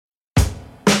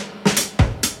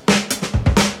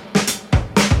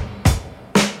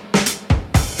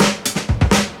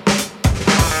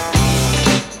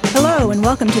and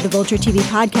welcome to the Vulture TV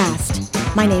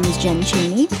podcast. My name is Jen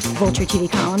Chaney, Vulture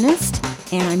TV columnist,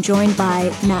 and I'm joined by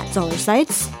Matt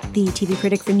Zoller-Seitz, the TV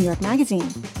critic for New York Magazine.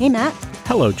 Hey, Matt.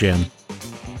 Hello, Jen.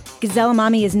 Gazelle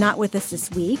Mommy is not with us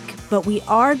this week, but we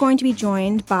are going to be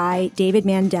joined by David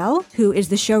Mandel, who is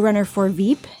the showrunner for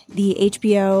VEEP, the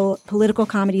HBO political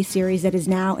comedy series that is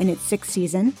now in its 6th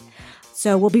season.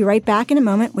 So we'll be right back in a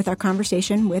moment with our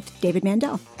conversation with David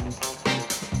Mandel.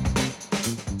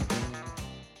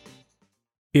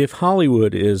 If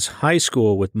Hollywood is high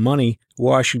school with money,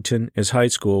 Washington is high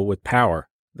school with power.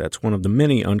 That's one of the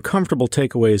many uncomfortable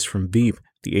takeaways from VEEP,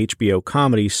 the HBO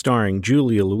comedy starring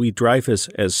Julia Louis-Dreyfus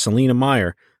as Selina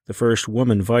Meyer, the first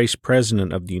woman vice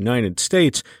president of the United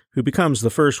States, who becomes the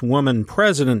first woman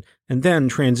president and then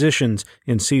transitions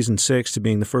in season 6 to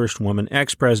being the first woman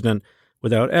ex-president,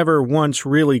 without ever once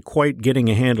really quite getting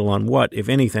a handle on what, if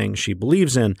anything, she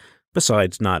believes in,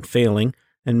 besides not failing,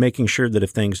 and making sure that if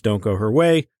things don't go her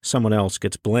way, someone else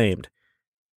gets blamed.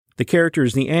 The character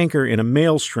is the anchor in a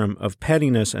maelstrom of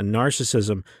pettiness and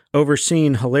narcissism,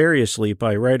 overseen hilariously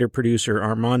by writer-producer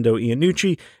Armando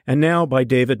Iannucci and now by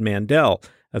David Mandel,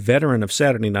 a veteran of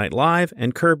Saturday Night Live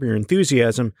and Curb Your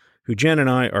Enthusiasm, who Jen and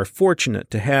I are fortunate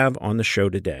to have on the show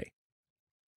today.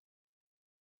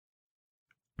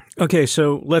 Okay,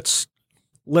 so let's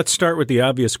start with the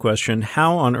obvious question.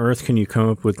 How on earth can you come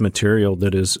up with material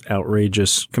that is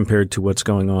outrageous compared to what's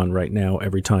going on right now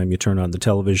every time you turn on the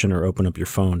television or open up your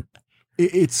phone?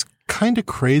 It's kind of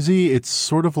crazy. It's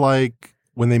sort of like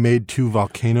when they made 2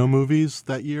 volcano movies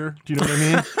that year. Do you know what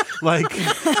I mean?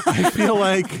 I feel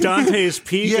like Dante's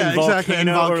Peak and Volcano, exactly. And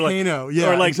Volcano,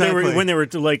 or like exactly. when they were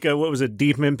like what was it?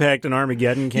 Deep Impact and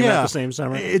Armageddon came out the same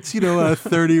summer. It's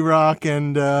 30 Rock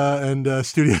and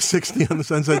Studio 60 on the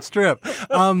Sunset Strip.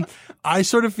 I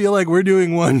sort of feel like we're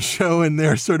doing one show and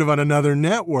they're sort of on another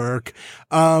network.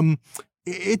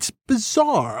 It's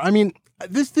bizarre. I mean,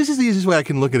 this is the easiest way I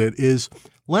can look at it. Is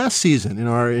last season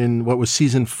in what was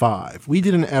season 5, we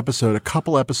did an episode, a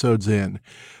couple episodes in,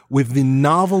 with the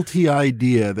novelty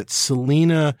idea that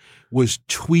Selina was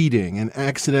tweeting and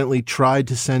accidentally tried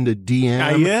to send a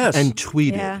DM and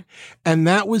tweeted. Yeah. And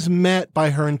that was met by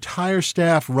her entire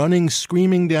staff running,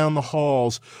 screaming down the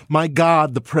halls, "My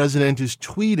God, the president is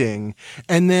tweeting."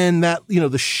 And then that,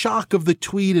 the shock of the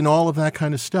tweet and all of that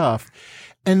kind of stuff.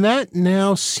 And that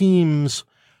now seems,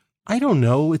 I don't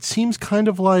know, it seems kind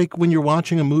of like when you're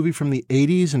watching a movie from the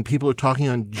 80s and people are talking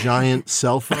on giant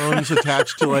cell phones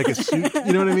attached to like a suit,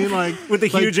 you know what I mean? Like with a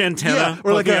huge antenna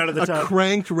or like out of the top. A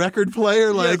cranked record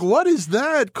player. Like, what is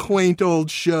that quaint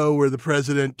old show where the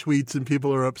president tweets and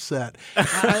people are upset?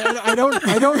 I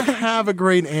don't have a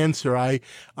great answer.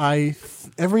 I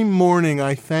every morning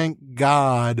I thank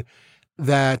God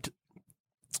that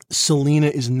Selina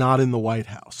is not in the White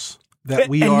House.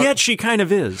 Yet she kind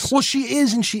of is. Well, she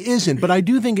is and she isn't. But I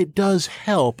do think it does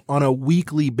help on a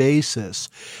weekly basis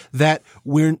that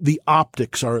the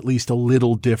optics are at least a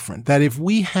little different. That if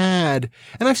we had,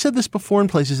 and I've said this before in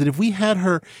places, that if we had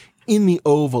her in the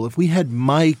Oval, if we had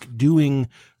Mike doing,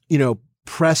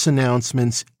 press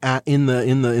announcements in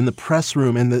the press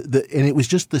room and and it was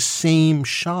just the same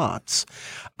shots,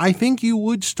 I think you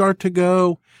would start to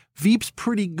go, Veep's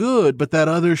pretty good, but that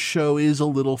other show is a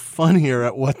little funnier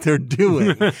at what they're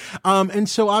doing. And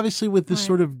so obviously with this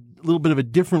sort of little bit of a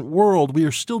different world, we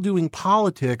are still doing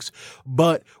politics,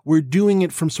 but we're doing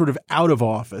it from sort of out of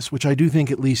office, which I do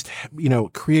think at least,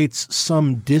 creates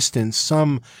some distance,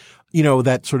 some,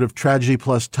 that sort of tragedy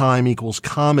plus time equals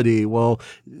comedy. Well,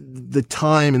 the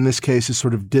time in this case is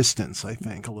sort of distance, I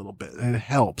think, a little bit, and it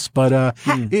helps. But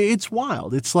it's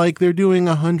wild. It's like they're doing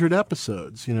 100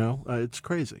 episodes, it's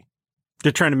crazy.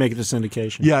 They're trying to make it a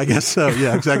syndication. Yeah, I guess so.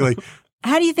 Yeah, exactly.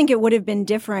 How do you think it would have been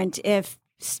different if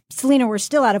Selina were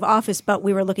still out of office, but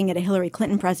we were looking at a Hillary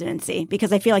Clinton presidency?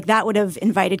 Because I feel like that would have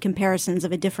invited comparisons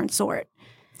of a different sort.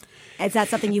 Is that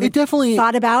something you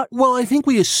thought about? Well, I think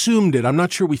we assumed it. I'm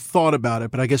not sure we thought about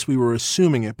it, but I guess we were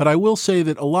assuming it. But I will say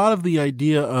that a lot of the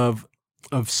idea of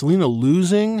Selina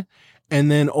losing and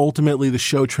then ultimately the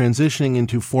show transitioning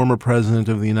into former president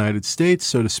of the United States,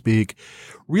 so to speak,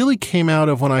 really came out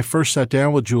of when I first sat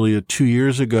down with Julia 2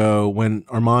 years ago when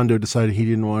Armando decided he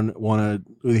didn't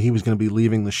he was going to be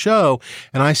leaving the show.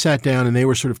 And I sat down and they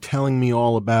were sort of telling me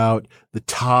all about the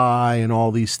tie and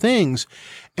all these things.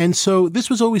 And so this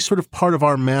was always sort of part of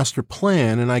our master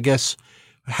plan. And I guess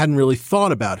I hadn't really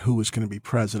thought about who was going to be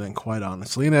president, quite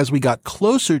honestly. And as we got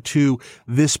closer to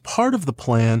this part of the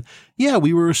plan,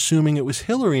 we were assuming it was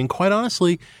Hillary. And quite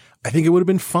honestly, I think it would have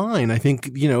been fine. I think,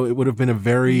 it would have been a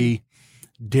very,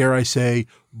 dare I say,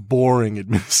 boring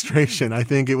administration. I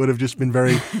think it would have just been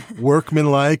very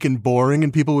workmanlike and boring.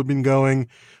 And people would have been going,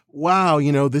 wow,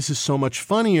 this is so much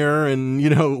funnier. And,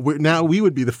 now we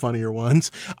would be the funnier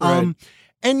ones. Right.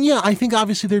 And yeah, I think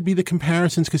obviously there'd be the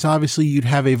comparisons because obviously you'd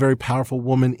have a very powerful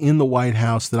woman in the White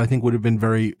House that I think would have been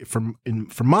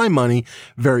for my money,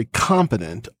 very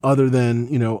competent other than,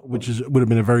 would have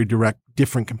been a very direct,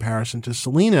 different comparison to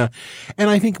Selena.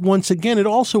 And I think once again, it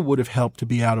also would have helped to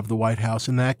be out of the White House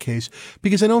in that case,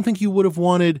 because I don't think you would have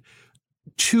wanted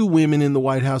two women in the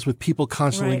White House with people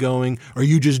constantly going, are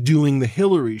you just doing the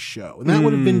Hillary show? And that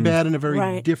would have been bad in a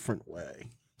very different way.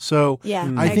 So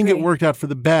I think it worked out for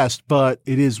the best, but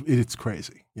it's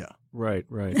crazy. Yeah. Right.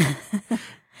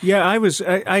 Yeah,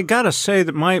 I gotta say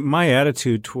that my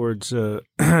attitude towards the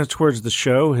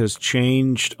show has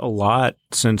changed a lot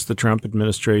since the Trump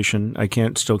administration. I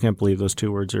still can't believe those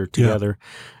two words are together. Yeah.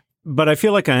 But I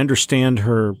feel like I understand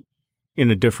her in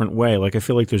a different way. Like I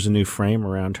feel like there's a new frame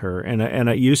around her. And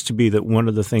it used to be that one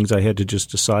of the things I had to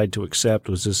just decide to accept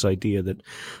was this idea that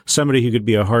somebody who could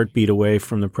be a heartbeat away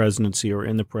from the presidency or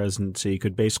in the presidency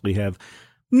could basically have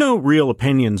no real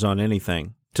opinions on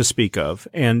anything to speak of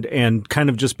and kind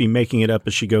of just be making it up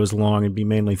as she goes along and be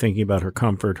mainly thinking about her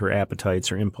comfort, her appetites,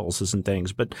 her impulses and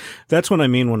things. But that's what I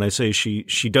mean when I say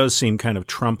she does seem kind of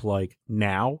Trump-like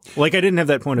now. Like I didn't have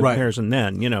that point of comparison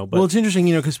then, But. Well, it's interesting,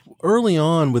 because early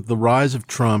on with the rise of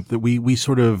Trump that we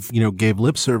sort of, gave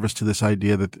lip service to this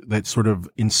idea that sort of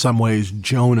in some ways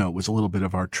Jonah was a little bit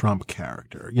of our Trump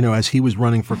character, as he was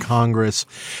running for Congress.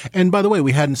 And by the way,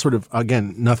 we hadn't sort of,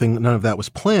 again, none of that was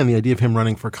planned. The idea of him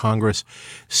running for Congress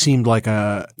seemed like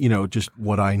just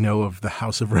what I know of the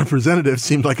House of Representatives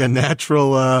seemed like a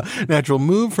natural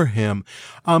move for him.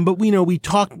 But we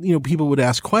talked, people would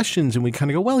ask questions and we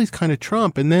kind of go, well, he's kind of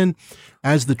Trump. And then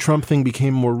as the Trump thing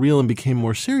became more real and became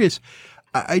more serious,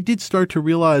 I did start to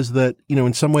realize that,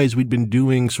 in some ways we'd been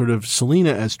doing sort of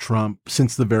Selena as Trump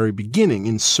since the very beginning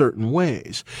in certain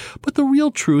ways. But the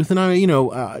real truth, and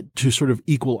to sort of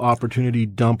equal opportunity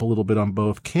dump a little bit on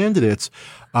both candidates,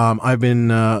 I've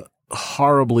been,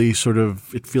 horribly sort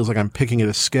of, it feels like I'm picking at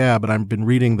a scab, but I've been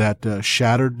reading that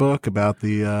Shattered book about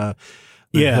the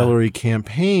Hillary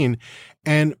campaign.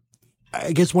 And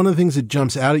I guess one of the things that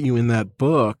jumps out at you in that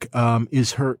book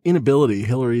is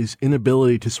Hillary's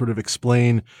inability to sort of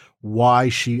explain why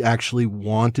she actually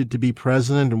wanted to be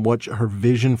president and what her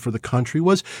vision for the country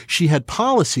was. She had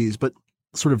policies, but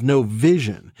sort of no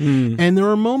vision. And there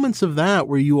are moments of that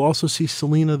where you also see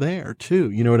Selena there too.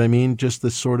 You know what I mean? Just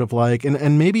this sort of like,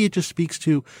 and maybe it just speaks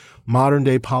to modern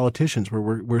day politicians where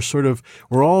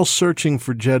we're all searching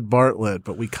for Jed Bartlett,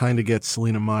 but we kind of get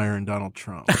Selena Meyer and Donald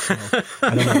Trump. So,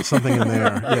 I don't know, something in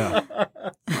there. Yeah.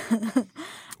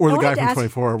 Or the guy from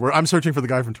 24. I'm searching for the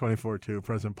guy from 24 too,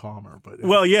 President Palmer. But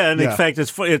well, yeah, and in fact,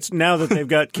 it's now that they've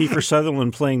got Kiefer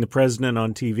Sutherland playing the president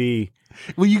on TV.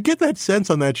 Well, you get that sense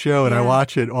on that show, and I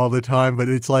watch it all the time, but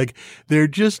it's like they're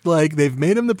just like they've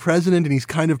made him the president, and he's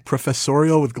kind of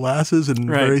professorial with glasses and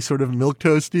very sort of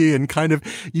milquetoasty, and kind of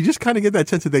you just kind of get that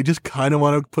sense that they just kind of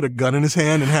want to put a gun in his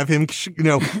hand and have him,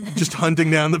 just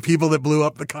hunting down the people that blew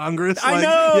up the Congress. I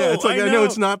know. Yeah, it's like I know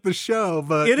it's not the show,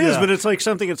 but it is. But it's like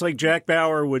something. It's like Jack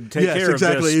Bauer would take care of this.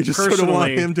 Exactly. You just personally. Sort of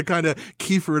want him to kind of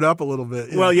Kiefer it up a little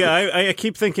bit. Yeah. Well, I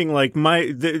keep thinking like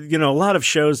a lot of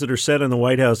shows that are set in the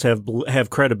White House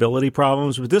have credibility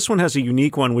problems, but this one has a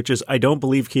unique one, which is I don't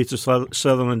believe Kiefer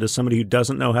Sutherland is somebody who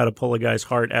doesn't know how to pull a guy's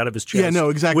heart out of his chest. Yeah, no,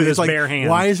 exactly. With it's his bare hand.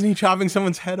 Why isn't he chopping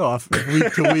someone's head off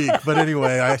week to week? But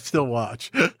anyway, I still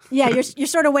watch. Yeah, you're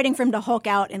sort of waiting for him to Hulk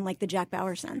out in like the Jack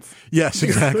Bauer sense. Yes,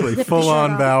 exactly. Full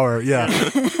on Bauer. Yeah.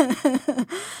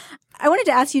 I wanted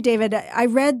to ask you, David, I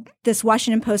read this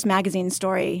Washington Post magazine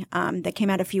story that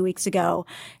came out a few weeks ago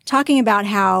talking about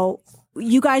how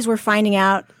you guys were finding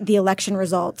out the election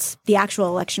results, the actual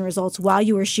election results, while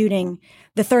you were shooting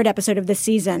the third episode of this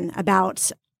season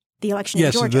about the election in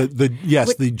Georgia.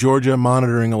 The Georgia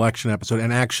monitoring election episode.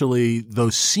 And actually,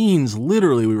 those scenes,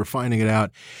 literally, we were finding it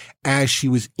out as she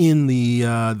was in the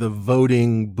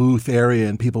voting booth area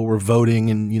and people were voting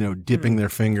and, dipping their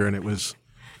finger. And it was,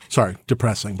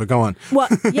 depressing, but go on. Well,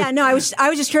 yeah, no, I was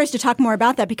just curious to talk more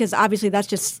about that because obviously that's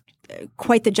just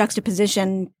quite the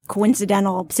juxtaposition,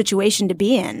 coincidental situation to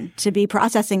be in, to be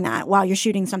processing that while you're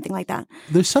shooting something like that.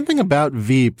 There's something about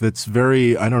VEEP that's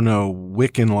very,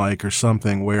 Wiccan-like or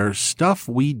something, where stuff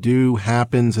we do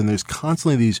happens and there's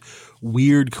constantly these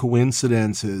weird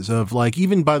coincidences of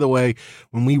even, by the way,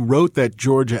 when we wrote that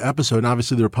Georgia episode, and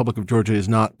obviously the Republic of Georgia is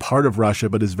not part of Russia,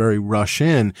 but is very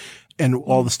Russian, and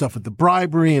all the stuff with the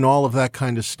bribery and all of that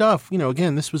kind of stuff,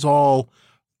 again, this was all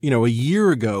a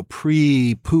year ago,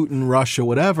 pre-Putin, Russia,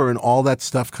 whatever, and all that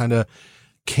stuff kind of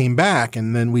came back,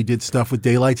 and then we did stuff with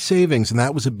daylight savings, and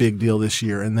that was a big deal this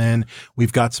year. And then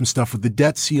we've got some stuff with the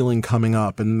debt ceiling coming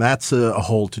up, and that's a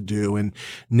whole to do. And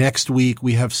next week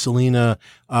we have Selena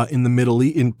in the Middle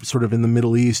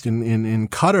East, in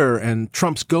Qatar, and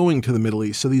Trump's going to the Middle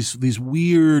East. So these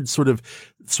weird sort of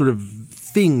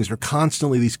things are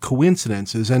constantly these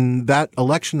coincidences, and that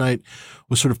election night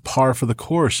was sort of par for the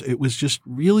course. It was just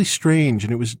really strange,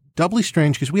 and it was doubly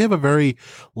strange because we have a very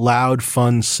loud,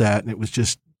 fun set, and it was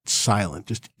just silent,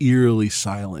 just eerily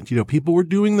silent. People were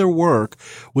doing their work,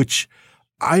 which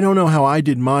I don't know how I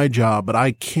did my job, but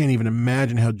I can't even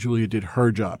imagine how Julia did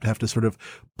her job, to have to sort of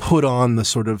put on the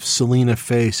sort of Selena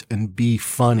face and be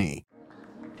funny.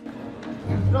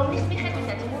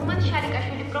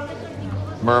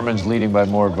 Merman's leading by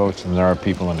more votes than there are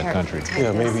people in the country.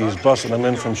 Yeah, maybe he's busting them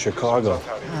in from Chicago.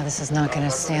 Oh, this is not going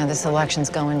to stand. This election's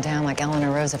going down like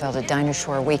Eleanor Roosevelt at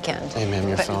Dinosaur Weekend. Hey, ma'am,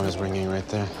 your phone is ringing right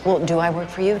there. Well, do I work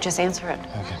for you? Just answer it.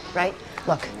 Okay. Right?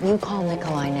 Look, you call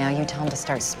Nikolai now. You tell him to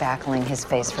start spackling his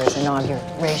face for his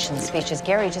inauguration speeches.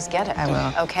 Gary, just get it. I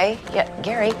will. Okay? Yeah,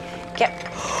 Gary, get...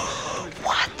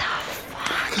 What the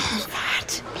fuck is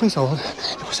that? Please hold.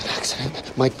 It was an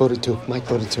accident. Mike voted too.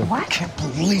 What? I can't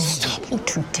believe it. You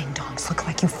two ding-dongs look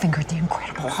like you fingered the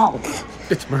Incredible Hulk.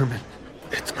 It's Merman.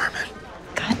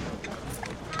 God.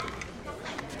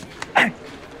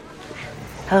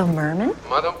 Hello, Merman?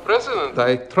 Madam President,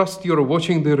 I trust you're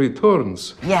watching the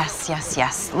returns. Yes.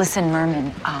 Listen,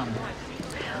 Merman,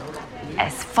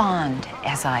 as fond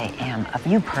as I am of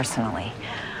you personally,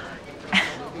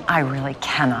 I really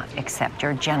cannot accept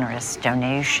your generous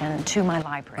donation to my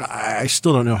library. I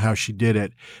still don't know how she did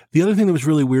it. The other thing that was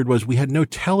really weird was we had no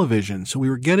television, so we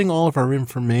were getting all of our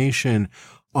information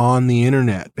on the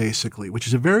internet, basically, which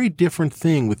is a very different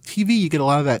thing. With TV, you get a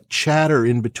lot of that chatter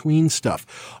in between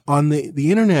stuff. On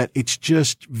the internet, it's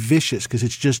just vicious because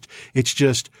it's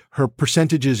just her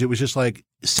percentages. It was just like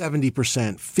 70%,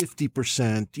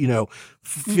 50%, 51%,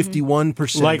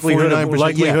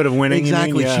 49%. Of winning.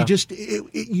 Exactly. Yeah.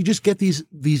 You just get these,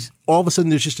 all of a sudden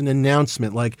there's just an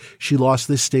announcement like she lost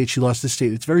this state.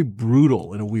 It's very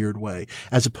brutal in a weird way,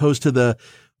 as opposed to the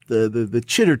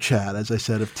chitter chat, as I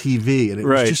said, of TV. And it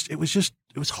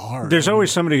was hard. There's always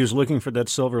somebody who's looking for that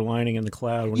silver lining in the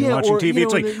cloud when you're watching TV.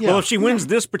 It's like, well, if she wins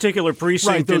this particular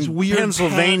precinct those in weird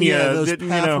Pennsylvania, those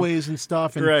pathways and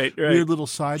stuff, and weird little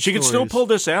side She could still pull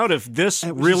this out if this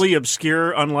really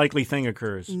obscure, unlikely thing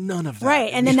occurs. None of that.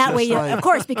 Right. And then that way, of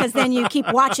course, because then you keep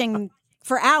watching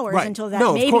for hours until that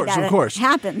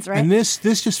happens, right? And this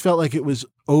just felt like it was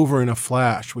over in a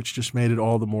flash, which just made it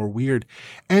all the more weird.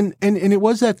 And it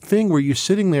was that thing where you're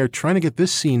sitting there trying to get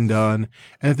this scene done,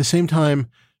 and at the same time,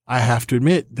 I have to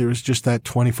admit, there was just that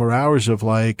 24 hours of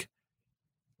like,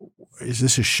 is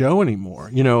this a show anymore?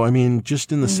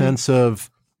 Just in the sense of,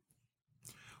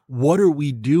 what are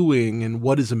we doing and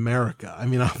what is America? I'll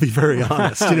be very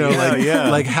honest,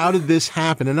 like how did this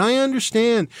happen? And I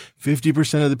understand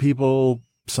 50% of the people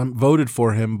voted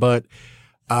for him, but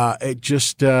it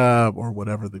just, or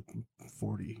whatever, the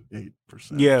 48%.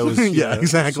 Yeah, it was,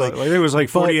 exactly. It was like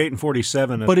 48 and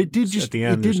 47 but it did at the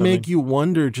end. It did make you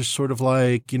wonder, just sort of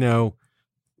like,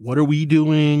 what are we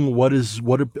doing? Are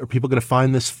people going to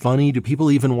find this funny? Do people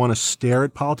even want to stare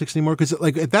at politics anymore? Because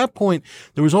like at that point,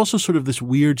 there was also sort of this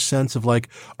weird sense of like,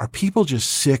 are people just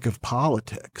sick of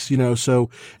politics? So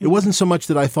it wasn't so much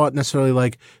that I thought necessarily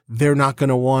like they're not going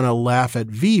to want to laugh at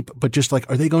Veep, but just like,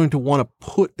 are they going to want to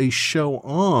put a show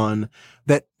on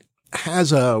that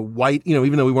has a white,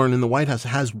 even though we weren't in the White House, it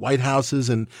has White Houses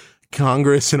and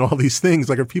Congress and all these things?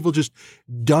 Like, are people just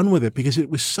done with it? Because it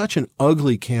was such an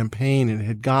ugly campaign and it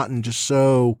had gotten just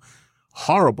so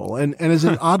horrible. And as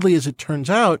oddly as it turns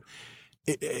out,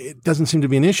 it doesn't seem to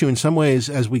be an issue in some ways.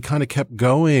 As we kind of kept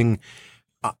going,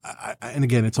 and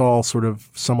again, it's all sort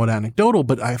of somewhat anecdotal,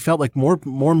 but I felt like more and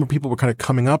more people were kind of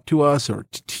coming up to us or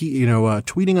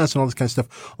tweeting us and all this kind of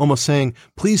stuff, almost saying,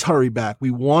 "Please hurry back.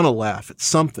 We want to laugh at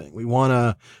something. We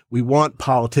want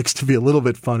politics to be a little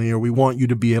bit funny, or we want you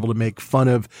to be able to make fun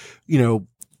of,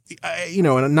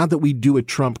 and not that we do a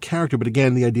Trump character, but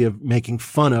again, the idea of making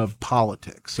fun of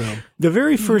politics." So the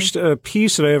very first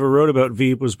piece that I ever wrote about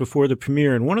Veep was before the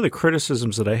premiere, and one of the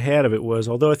criticisms that I had of it was,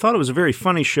 although I thought it was a very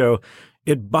funny show,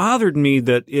 it bothered me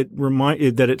that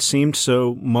it seemed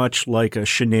so much like a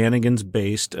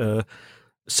shenanigans-based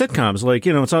sitcoms. Like,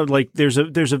 it's not like there's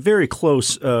a very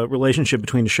close relationship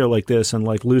between a show like this and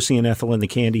like Lucy and Ethel in the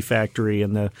Candy Factory,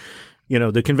 and the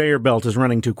conveyor belt is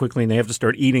running too quickly and they have to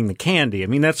start eating the candy.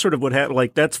 That's sort of what happened.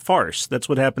 Like, that's farce. That's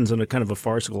what happens in a kind of a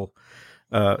farcical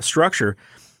structure.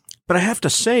 But I have to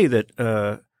say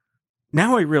that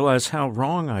Now I realize how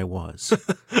wrong I was.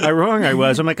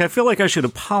 I'm like, I feel like I should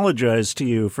apologize to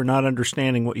you for not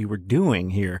understanding what you were doing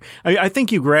here. I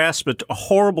think you grasped a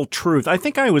horrible truth. I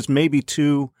think I was maybe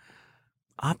too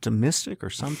optimistic or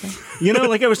something.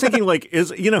 Like I was thinking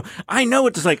I know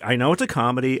it's a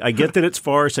comedy. I get that it's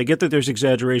farce. I get that there's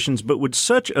exaggerations, but would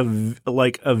such a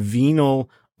venal,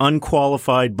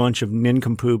 unqualified bunch of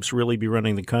nincompoops really be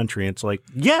running the country? It's like,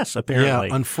 yes, apparently.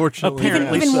 Yeah, unfortunately.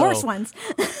 Even worse ones.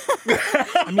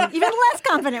 Even less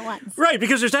confident ones. Right,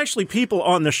 because there's actually people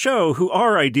on the show who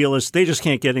are idealists. They just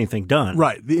can't get anything done.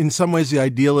 Right. In some ways, the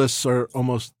idealists are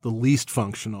almost the least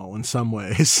functional in some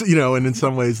ways, and in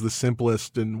some ways the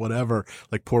simplest and whatever.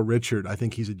 Like poor Richard, I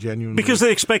think he's a genuine... Because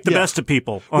they expect the best of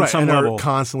people on some level. Are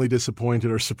constantly disappointed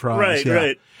or surprised.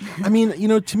 Right. I mean,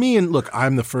 to me, and look,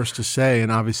 I'm the first to say,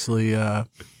 and obviously... the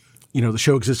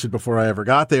show existed before I ever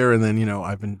got there, and then,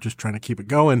 I've been just trying to keep it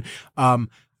going.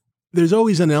 There's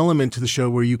always an element to the show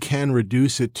where you can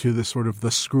reduce it to the sort of the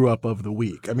screw up of the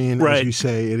week. I mean, as you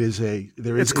say, it's a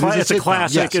classic.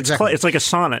 Yes, exactly. It's like a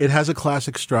sonnet. It has a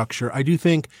classic structure. I do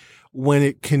think when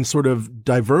it can sort of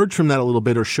diverge from that a little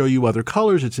bit or show you other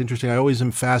colors, it's interesting. I always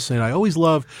am fascinated. I always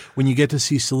love when you get to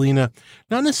see Selena,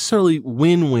 not necessarily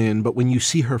win-win, but when you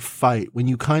see her fight, when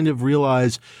you kind of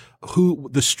realize who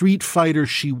the street fighter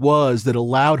she was that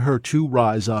allowed her to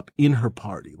rise up in her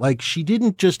party. Like, she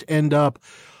didn't just end up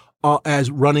as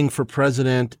running for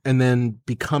president and then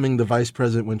becoming the vice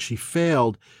president when she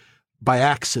failed by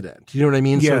accident. You know what I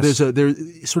mean? Yes. So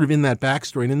there's sort of in that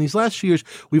backstory. And in these last few years,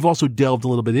 we've also delved a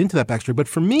little bit into that backstory. But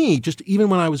for me, just even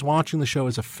when I was watching the show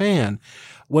as a fan,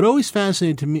 what always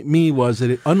fascinated to me was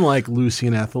that unlike Lucy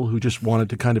and Ethel, who just wanted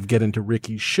to kind of get into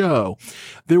Ricky's show,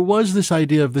 there was this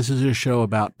idea of this is a show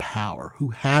about power. Who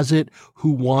has it,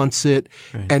 who wants it,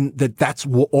 right. And that's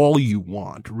all you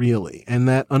want, really. And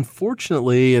that,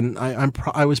 unfortunately, and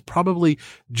I was probably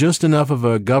just enough of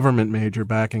a government major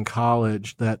back in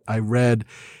college that I read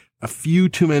a few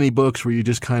too many books where you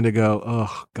just kind of go,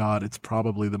 oh, God, it's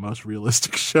probably the most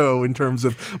realistic show in terms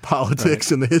of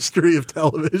politics and the history of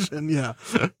television. Yeah.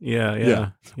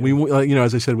 We,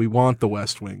 as I said, we want the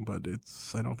West Wing, but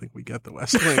I don't think we get the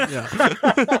West Wing.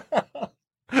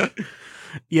 Yeah.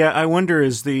 Yeah. I wonder,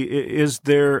 do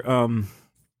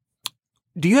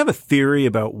you have a theory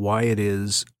about why it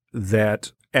is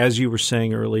that, as you were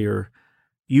saying earlier,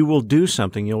 you will do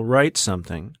something, you'll write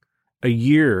something a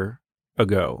year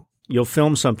ago, you'll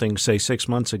film something, say 6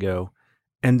 months ago,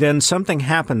 and then something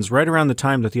happens right around the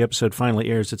time that the episode finally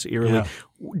airs. It's eerily. Yeah.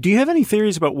 Do you have any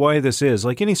theories about why this is?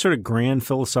 Like any sort of grand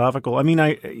philosophical? I mean,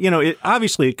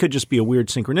 obviously it could just be a weird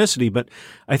synchronicity, but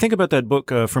I think about that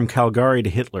book From Calgary to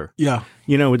Hitler. Yeah.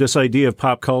 With this idea of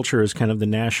pop culture as kind of the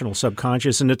national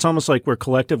subconscious, and it's almost like we're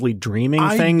collectively dreaming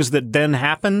things that then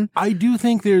happen. I do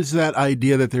think there's that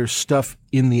idea that there's stuff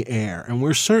in the air. And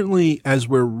we're certainly, as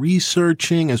we're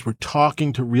researching, as we're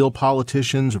talking to real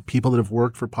politicians or people that have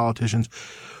worked for politicians,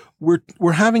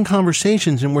 we're having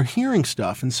conversations and we're hearing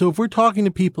stuff. And so if we're talking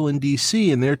to people in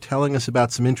DC and they're telling us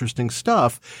about some interesting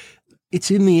stuff,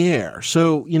 it's in the air.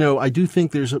 So, I do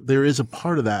think there is a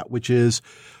part of that, which is,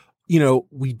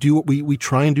 we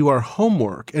try and do our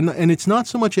homework. And it's not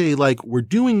so much we're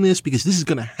doing this because this is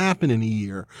going to happen in a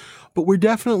year, but we're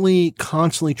definitely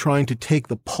constantly trying to take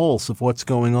the pulse of what's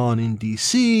going on in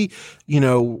DC,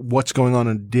 what's going on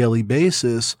a daily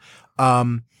basis.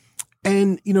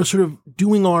 And, sort of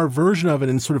doing our version of it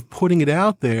and sort of putting it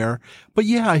out there. But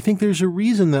yeah, I think there's a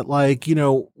reason that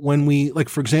when we,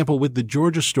 for example, with the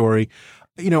Georgia story,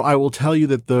 I will tell you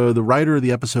that the writer of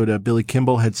the episode, Billy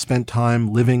Kimball, had spent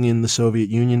time living in the Soviet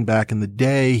Union back in the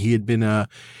day. He had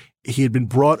been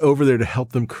brought over there to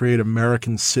help them create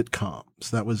American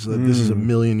sitcoms. That was this is a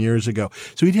million years ago.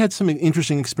 So he'd had some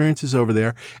interesting experiences over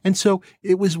there. And so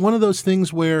it was one of those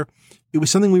things where it was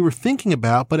something we were thinking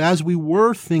about, but as we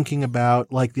were thinking about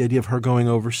the idea of her going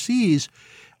overseas,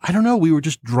 I don't know, we were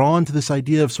just drawn to this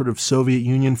idea of sort of Soviet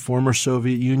Union, former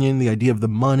Soviet Union, the idea of the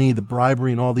money, the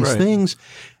bribery, and all these things.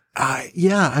 I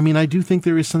do think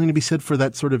there is something to be said for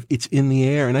that sort of it's in the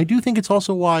air. And I do think it's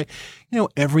also why,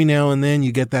 every now and then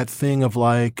you get that thing of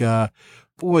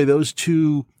boy, those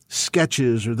two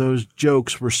sketches or those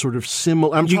jokes were sort of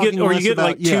similar. You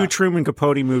get two Truman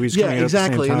Capote movies coming out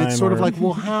exactly. at the same time. And it's sort of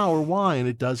well, how or why? And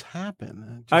it does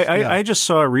happen. I just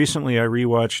saw recently, I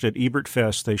rewatched at Ebert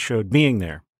Fest, they showed Being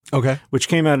There. Okay. Which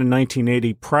came out in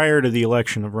 1980 prior to the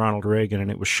election of Ronald Reagan,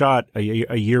 and it was shot a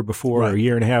year before, or a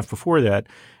year and a half before that.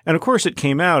 And of course it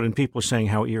came out and people are saying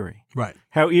how eerie. Right.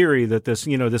 How eerie that this,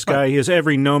 this guy, his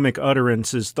every gnomic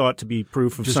utterance is thought to be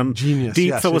proof of Just some genius. deep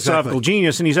Yes, philosophical exactly.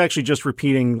 genius. And he's actually just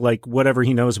repeating like whatever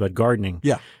he knows about gardening.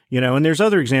 Yeah. And there's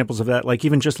other examples of that. Like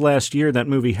even just last year, that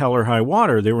movie Hell or High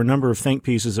Water, there were a number of think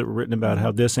pieces that were written about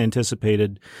how this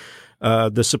anticipated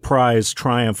the surprise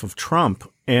triumph of Trump.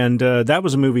 And that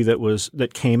was a movie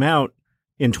that came out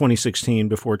in 2016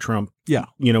 before Trump,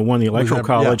 won the Electoral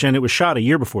College, and it was shot a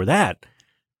year before that.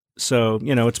 So,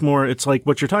 it's like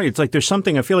what you're talking. It's like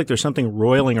I feel like there's something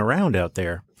roiling around out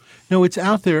there. No, it's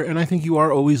out there, and I think you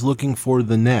are always looking for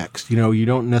the next. You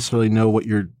don't necessarily know what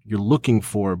you're looking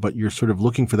for, but you're sort of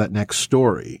looking for that next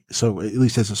story. So, at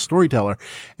least as a storyteller,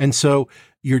 and so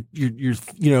you're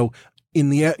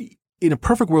in a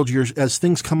perfect world, as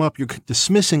things come up, you're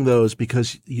dismissing those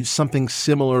because something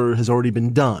similar has already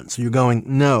been done. So you're going,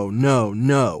 no.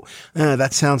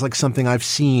 That sounds like something I've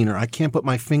seen, or I can't put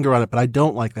my finger on it, but I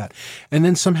don't like that. And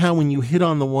then somehow when you hit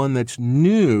on the one that's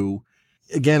new,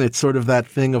 again, it's sort of that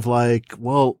thing of like,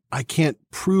 well, I can't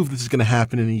prove this is going to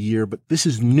happen in a year, but this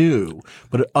is new.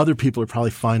 But other people are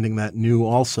probably finding that new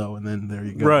also. And then there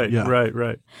you go.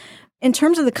 Right. In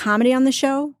terms of the comedy on the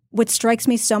show, what strikes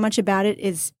me so much about it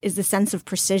is the sense of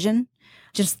precision.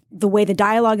 Just the way the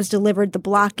dialogue is delivered, the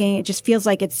blocking, it just feels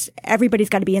like everybody's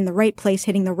got to be in the right place,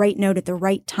 hitting the right note at the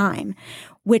right time,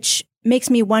 which makes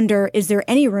me wonder, is there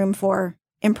any room for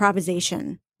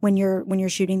improvisation when you're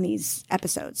shooting these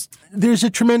episodes? There's a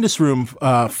tremendous room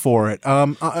for it.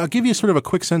 I'll give you sort of a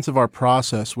quick sense of our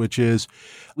process, which is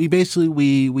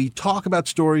we talk about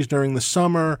stories during the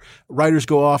summer. Writers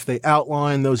go off, they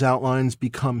outline. Those outlines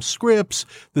become scripts.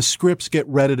 The scripts get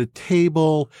read at a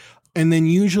table. And then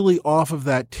usually off of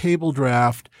that table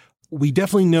draft, we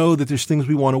definitely know that there's things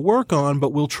we want to work on,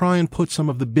 but we'll try and put some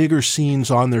of the bigger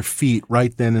scenes on their feet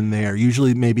right then and there,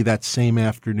 usually maybe that same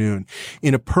afternoon.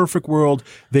 In a perfect world,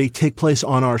 they take place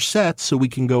on our sets, so we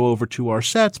can go over to our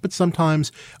sets, but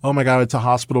sometimes, oh my God, it's a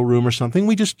hospital room or something.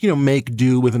 We just, make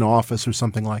do with an office or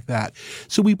something like that.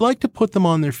 So we'd like to put them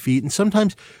on their feet, and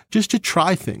sometimes just to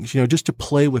try things, just to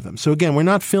play with them. So again, we're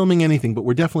not filming anything, but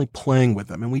we're definitely playing with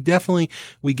them. And we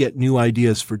get new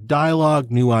ideas for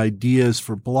dialogue, new ideas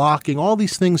for blocking. All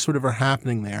these things sort of are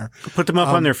happening there. Put them up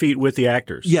on their feet with the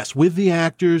actors. Yes, with the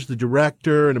actors, the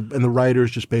director, and the writers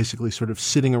just basically sort of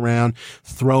sitting around,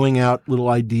 throwing out little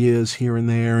ideas here and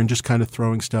there and just kind of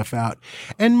throwing stuff out.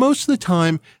 And most of the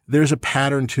time, there's a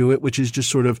pattern to it, which is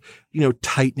just sort of,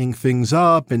 tightening things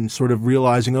up and sort of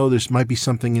realizing, oh, there might be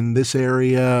something in this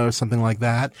area or something like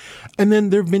that. And then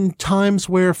there have been times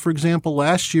where, for example,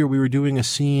 last year we were doing a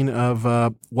scene of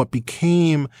what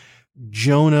became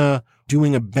Jonah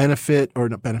doing a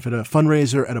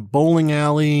fundraiser at a bowling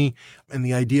alley. And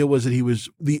the idea was that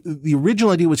the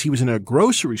original idea was he was in a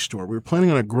grocery store. We were planning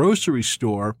on a grocery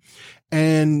store.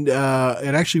 And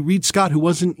actually Reed Scott, who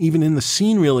wasn't even in the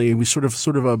scene really, he was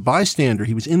sort of a bystander.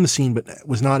 He was in the scene, but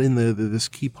was not in this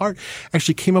key part,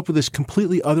 actually came up with this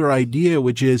completely other idea,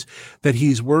 which is that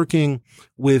he's working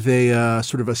with a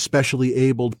sort of a specially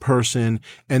abled person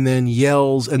and then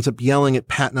ends up yelling at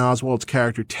Patton Oswalt's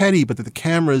character Teddy, but that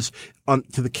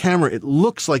to the camera, it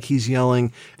looks like he's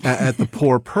yelling at the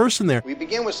poor person there. We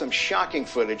begin with some shocking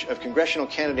footage of congressional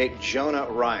candidate Jonah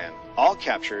Ryan, all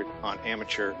captured on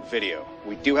amateur video.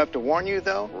 We do have to warn you,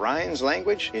 though, Ryan's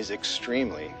language is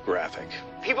extremely graphic.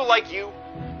 People like you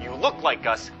look like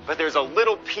us, but there's a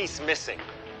little piece missing.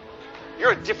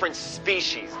 You're a different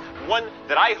species, one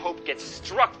that I hope gets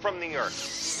struck from the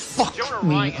earth. Fuck Jonah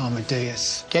me, Ryan.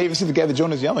 Amadeus. Can't even see the guy that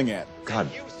Jonah's yelling at. God,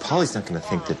 Polly's not going to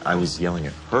think that I was yelling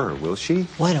at her, will she?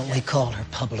 Why don't we call her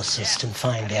publicist and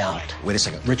find out? Wait a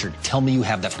second. Richard, tell me you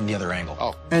have that from the other angle.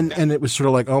 Oh. And it was sort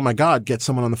of like, oh my God, get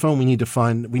someone on the phone. We need to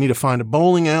find a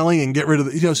bowling alley and get rid of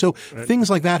the, things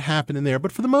like that happen in there.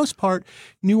 But for the most part,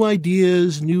 new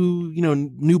ideas,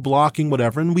 new blocking,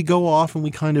 whatever. And we go off and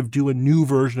we kind of do a new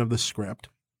version of the script.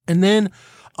 And then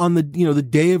on the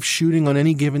day of shooting on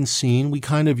any given scene, we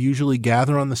kind of usually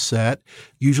gather on the set,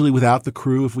 usually without the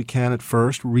crew if we can at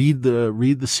first, read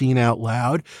the scene out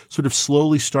loud, sort of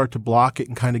slowly start to block it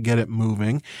and kind of get it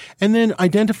moving, and then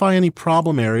identify any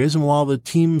problem areas. And while the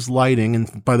team's lighting,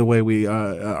 and by the way,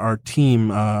 our team,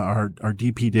 our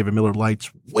DP David Miller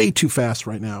lights way too fast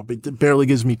right now, but it barely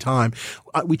gives me time.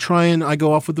 I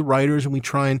go off with the writers and we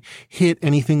try and hit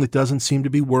anything that doesn't seem to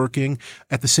be working.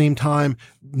 At the same time,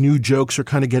 new jokes are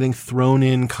kind of getting thrown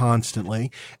in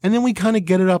constantly. And then we kind of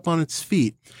get it up on its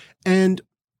feet. And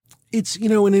it's,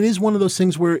 and it is one of those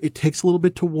things where it takes a little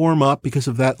bit to warm up because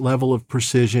of that level of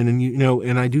precision. And,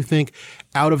 and I do think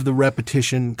out of the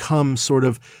repetition comes sort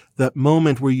of that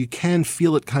moment where you can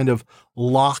feel it kind of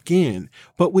lock in.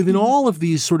 But within all of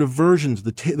these sort of versions,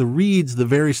 the reads, the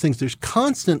various things, there's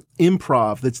constant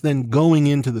improv that's then going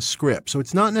into the script. So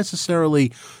it's not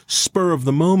necessarily spur of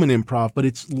the moment improv, but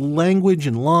it's language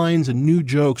and lines and new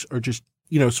jokes are just,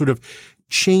 sort of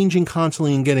changing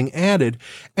constantly and getting added.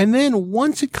 And then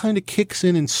once it kind of kicks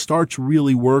in and starts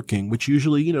really working, which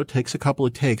usually, takes a couple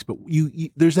of takes, but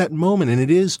there's that moment, and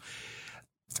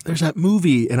there's that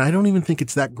movie, and I don't even think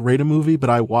it's that great a movie, but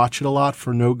I watch it a lot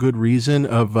for no good reason.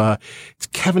 It's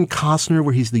Kevin Costner,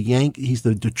 where he's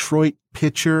the Detroit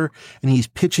pitcher, and he's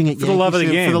pitching at For the Love of the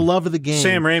Game. For the Love of the Game.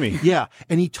 Sam Raimi. Yeah,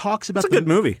 and he talks about it's a good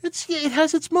movie. It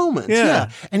has its moments. Yeah,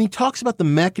 and he talks about the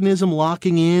mechanism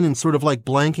locking in and sort of like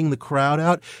blanking the crowd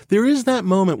out. There is that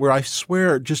moment where I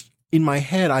swear, just in my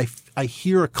head, I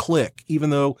hear a click, even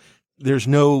though there's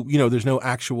no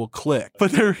actual click.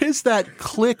 But there is that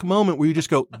click moment where you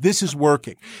just go, this is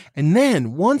working. And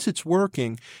then once it's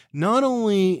working, not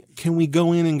only can we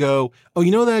go in and go,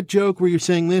 oh, that joke where you're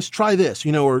saying this, try this,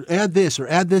 or add this or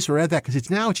add this or add that. Cause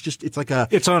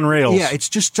it's on rails. Yeah.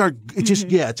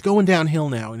 It's going downhill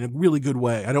now in a really good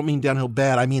way. I don't mean downhill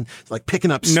bad. I mean, it's like picking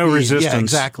up speed. No resistance. Yeah,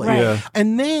 exactly. Right. Yeah.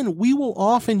 And then we will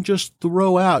often just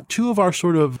throw out two of our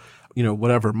sort of,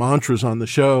 whatever mantras on the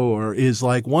show, or is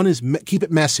like, one is keep it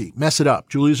messy, mess it up.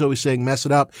 Julie's always saying mess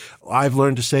it up. I've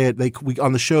learned to say it.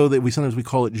 On the show that we sometimes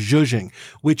call it zhuzhing,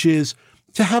 which is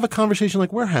to have a conversation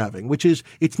like we're having, which is,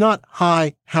 it's not,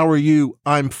 hi, how are you?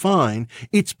 I'm fine.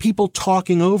 It's people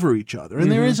talking over each other. And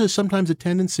there is sometimes a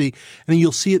tendency, and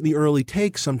you'll see it in the early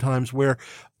takes sometimes, where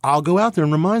I'll go out there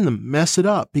and remind them, mess it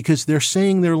up, because they're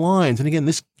saying their lines. And again,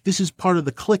 this is part of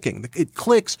the clicking. It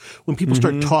clicks when people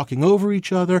start talking over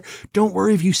each other. Don't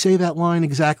worry if you say that line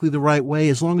exactly the right way,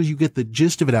 as long as you get the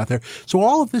gist of it out there. So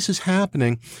all of this is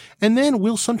happening. And then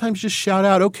we'll sometimes just shout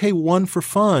out, okay, one for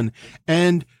fun.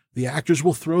 And the actors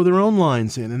will throw their own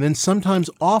lines in. And then sometimes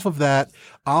off of that,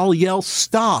 I'll yell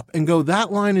stop and go,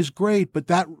 that line is great, but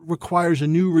that requires a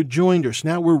new rejoinder. So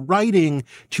now we're writing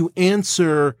to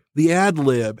answer the ad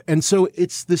lib. And so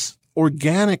it's this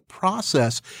organic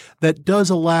process that does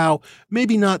allow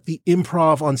maybe not the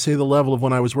improv on, say, the level of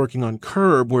when I was working on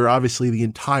Curb, where obviously the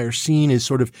entire scene is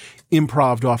sort of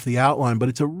improv'd off the outline, but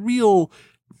it's a real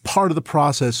part of the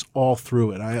process all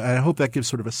through it. I hope that gives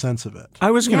sort of a sense of it. I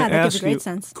was going to ask gives a great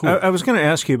sense. Cool. I was going to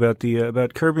ask you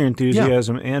about Curb Your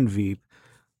Enthusiasm and VEEP.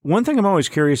 One thing I'm always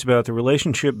curious about, the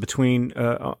relationship between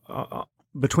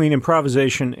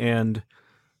improvisation and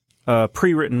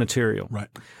pre-written material. Right.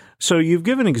 So you've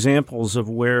given examples of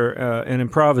where an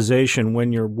improvisation,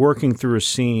 when you're working through a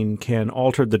scene, can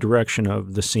alter the direction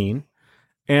of the scene.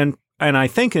 And I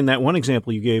think in that one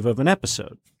example you gave of an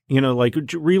episode, like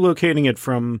relocating it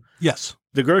from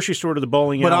the grocery store to the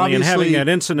bowling alley and having that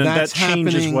incident, that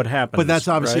changes what happens. But that's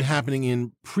obviously happening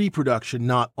in pre-production,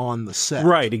 not on the set.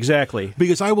 Right, exactly.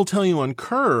 Because I will tell you on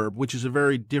Curb, which is a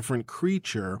very different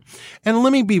creature, and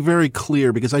let me be very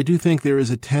clear, because I do think there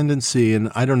is a tendency,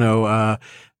 and I don't know,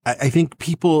 I think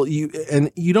people, you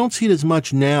don't see it as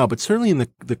much now, but certainly in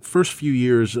the first few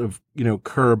years of,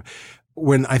 Curb,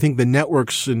 when I think the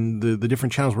networks and the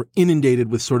different channels were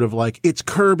inundated with sort of like, it's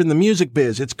Curb in the music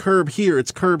biz, it's Curb here,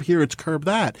 it's Curb here, it's Curb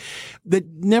that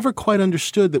never quite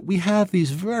understood that we have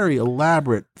these very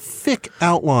elaborate, thick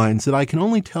outlines that I can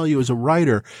only tell you as a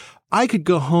writer, I could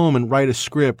go home and write a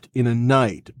script in a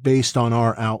night based on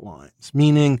our outlines,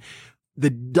 meaning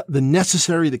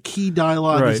the key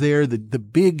dialogue is there. The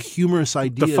big humorous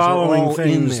ideas are all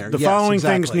in there. The following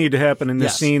things need to happen in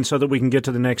this scene so that we can get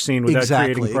to the next scene without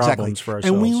creating problems for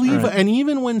ourselves. And we leave, and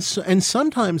even and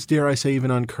sometimes, dare I say,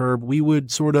 even on Curb, we would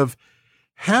sort of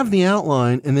have the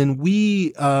outline, and then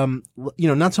we,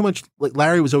 not so much like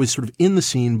Larry was always sort of in the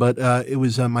scene, but it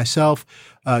was myself,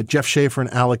 Jeff Schaefer,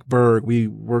 and Alec Berg. We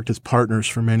worked as partners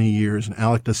for many years, and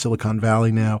Alec does Silicon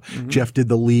Valley now. Mm-hmm. Jeff did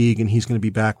The League, and he's going to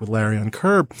be back with Larry on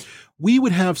Curb. We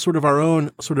would have sort of our own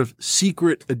sort of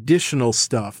secret additional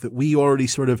stuff that we already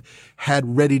sort of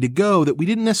had ready to go that we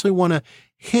didn't necessarily want to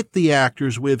hit the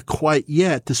actors with quite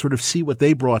yet to sort of see what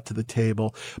they brought to the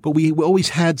table. But we always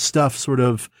had stuff sort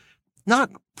of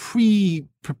not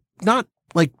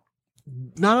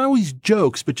always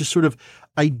jokes, but just sort of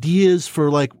ideas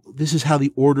for like, this is how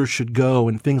the order should go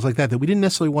and things like that we didn't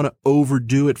necessarily want to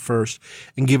overdo it first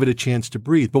and give it a chance to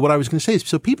breathe. But what I was going to say is,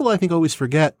 so people I think always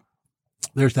forget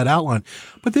there's that outline,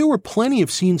 but there were plenty of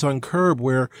scenes on Curb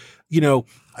where,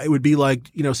 it would be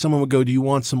like, someone would go, do you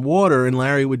want some water? And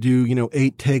Larry would do,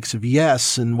 8 takes of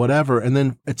yes and whatever. And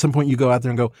then at some point you go out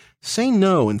there and go, say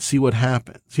no and see what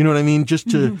happens. You know what I mean? Just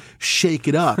to shake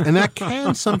it up. And that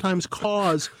can sometimes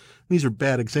cause, these are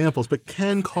bad examples, but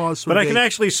can cause sort But of I can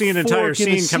actually see an entire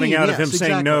scene coming out of him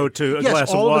saying no to a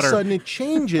glass of water. All of a sudden it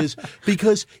changes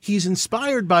because he's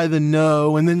inspired by the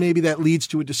no, and then maybe that leads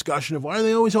to a discussion of why are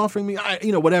they always offering me,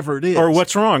 whatever it is. Or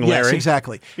what's wrong, Larry? Yes,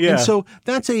 exactly. Yeah. And so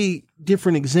that's a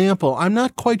different example. I'm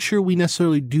not quite sure we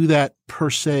necessarily do that per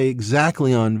se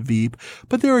exactly on Veep,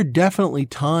 but there are definitely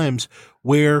times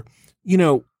where,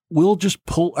 we'll just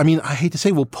pull, I hate to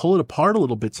say we'll pull it apart a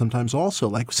little bit sometimes also,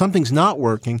 like something's not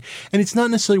working. And it's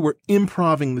not necessarily we're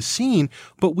improving the scene,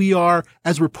 but we are,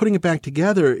 as we're putting it back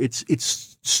together, it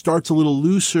starts a little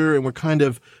looser and we're kind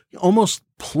of almost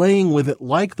playing with it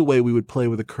like the way we would play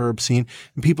with a curb scene.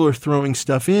 And people are throwing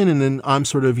stuff in and then I'm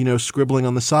sort of, scribbling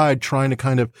on the side, trying to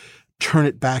kind of turn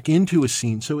it back into a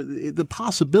scene. So the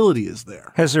possibility is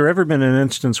there. Has there ever been an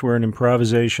instance where an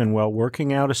improvisation while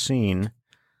working out a scene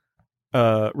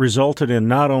resulted in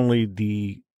not only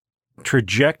the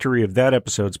trajectory of that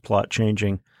episode's plot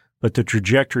changing, but the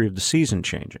trajectory of the season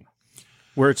changing?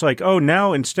 Where it's like, oh,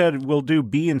 now instead we'll do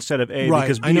B instead of A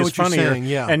because B is funnier.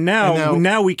 Yeah. And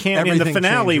now we can't, in the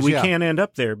finale, changes, we can't end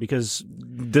up there because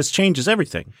this changes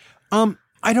everything.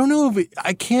 I don't know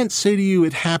I can't say to you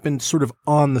it happened sort of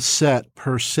on the set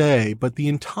per se, but the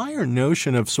entire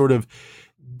notion of sort of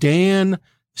Dan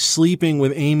sleeping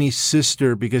with Amy's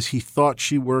sister because he thought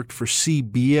she worked for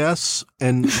CBS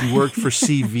and she worked for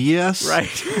CVS.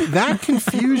 Right. That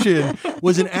confusion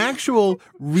was an actual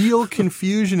real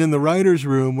confusion in the writer's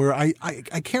room where I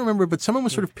can't remember, but someone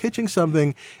was sort of pitching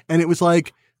something and it was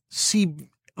like,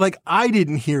 I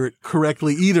didn't hear it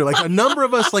correctly either. Like a number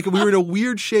of us, we were in a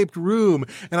weird shaped room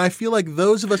and I feel like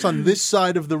those of us on this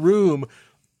side of the room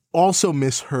also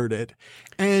misheard it.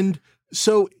 And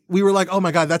so we were like, oh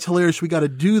my God, that's hilarious. We got to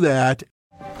do that.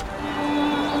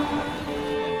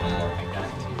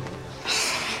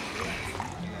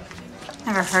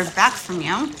 Never heard back from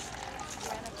you.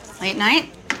 Late night?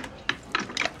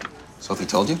 Sophie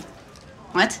told you?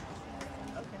 What?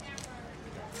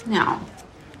 No.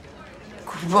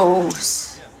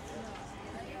 Gross.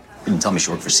 Didn't tell me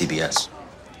she worked for CBS.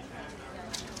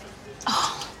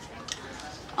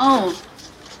 Oh.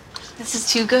 This is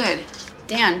too good.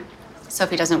 Dan,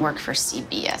 Sophie doesn't work for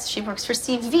CBS. She works for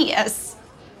CVS.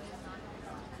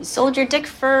 You sold your dick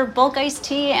for bulk iced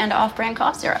tea and off-brand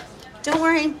cough syrup. Don't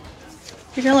worry.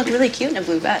 You're gonna look really cute in a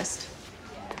blue vest.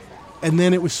 And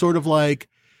then it was sort of like,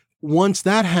 once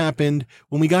that happened,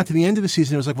 when we got to the end of the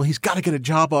season, it was like, well, he's got to get a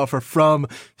job offer from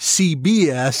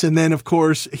CBS. And then, of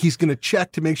course, he's going to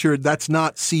check to make sure that's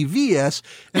not CVS.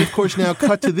 And, of course, now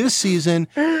cut to this season,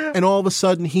 and all of a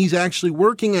sudden he's actually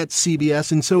working at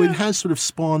CBS. And so it has sort of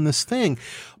spawned this thing.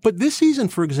 But this season,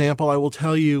 for example, I will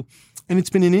tell you, and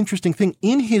it's been an interesting thing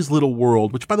in his little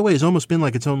world, which, by the way, has almost been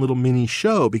like its own little mini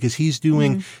show because he's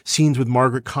doing scenes with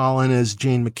Margaret Collin as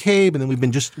Jane McCabe. And then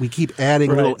we keep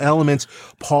adding little elements.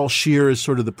 Paul Scheer is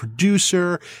sort of the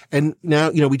producer. And now,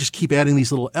 we just keep adding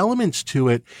these little elements to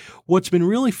it. What's been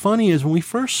really funny is when we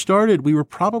first started, we were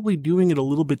probably doing it a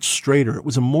little bit straighter. It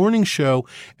was a morning show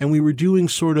and we were doing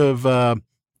sort of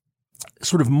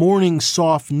morning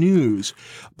soft news,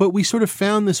 but we sort of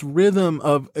found this rhythm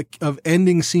of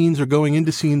ending scenes or going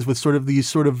into scenes with sort of these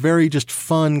sort of very just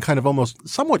fun, kind of almost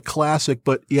somewhat classic,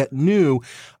 but yet new,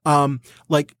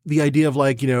 like the idea of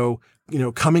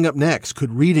coming up next,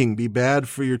 could reading be bad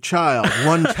for your child?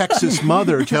 One Texas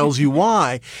mother tells you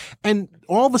why. And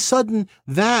all of a sudden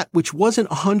that, which wasn't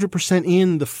 100%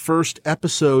 in the first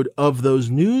episode of those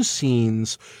news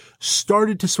scenes,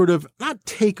 started to sort of not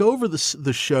take over the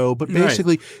show, but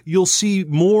basically you'll see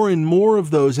more and more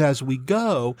of those as we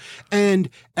go. And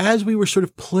as we were sort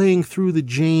of playing through the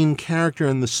Jane character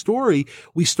and the story,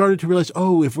 we started to realize,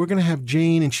 if we're going to have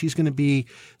Jane and she's going to be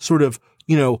sort of,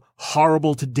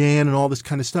 horrible to Dan and all this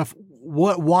kind of stuff,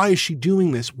 why is she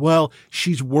doing this? Well,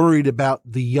 she's worried about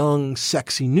the young,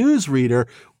 sexy newsreader.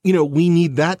 We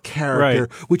need that character,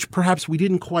 which perhaps we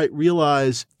didn't quite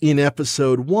realize in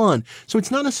episode 1. So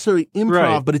it's not necessarily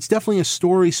improv, but it's definitely a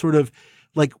story sort of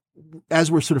like,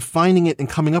 as we're sort of finding it and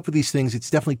coming up with these things, it's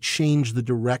definitely changed the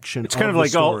direction. It's kind of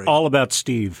like all about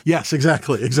Steve. Yes,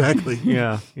 exactly.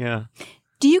 Yeah.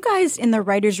 Do you guys in the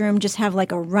writer's room just have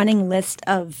like a running list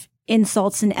of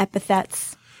insults and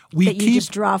epithets you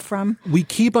just draw from? We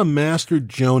keep a master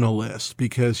Jonah list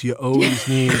because you always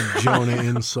need Jonah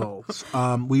insults.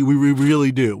 We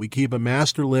really do. We keep a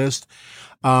master list.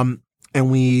 And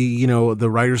we, the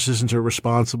writer's assistants are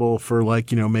responsible for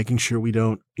making sure we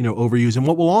don't, overuse. And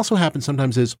what will also happen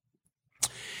sometimes is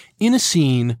in a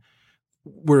scene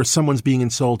where someone's being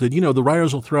insulted, the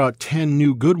writers will throw out 10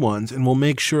 new good ones, and we'll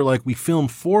make sure, like, we film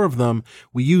 4 of them,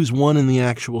 we use 1 in the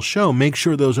actual show, make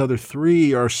sure those other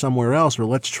 3 are somewhere else, or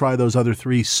let's try those other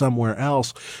 3 somewhere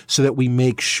else, so that we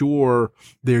make sure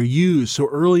they're used. So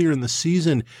earlier in the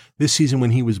season, this season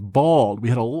when he was bald, we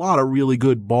had a lot of really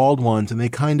good bald ones, and they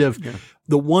kind of,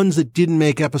 the ones that didn't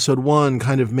make episode 1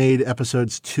 kind of made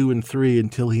episodes 2 and 3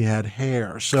 until he had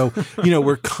hair. So,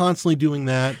 we're constantly doing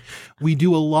that. We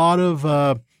do a lot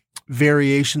of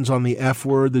variations on the F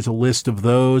word. There's a list of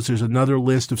those. There's another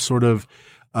list of sort of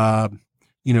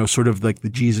like the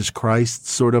Jesus Christ,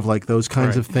 sort of like those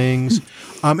kinds of things.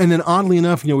 And then oddly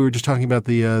enough, we were just talking about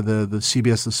the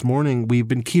CBS This Morning. We've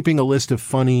been keeping a list of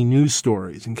funny news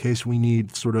stories in case we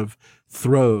need sort of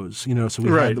throws, so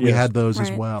we had those as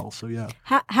well. So yeah.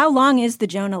 How long is the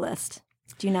Jonah list?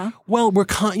 Do you know? Well,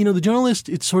 the Jonah list,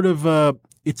 it's sort of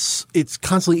it's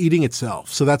constantly eating itself.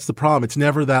 So that's the problem. It's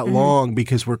never that long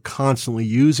because we're constantly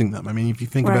using them. I mean, if you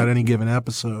think about any given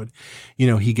episode,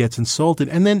 he gets insulted.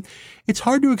 And then it's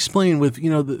hard to explain with,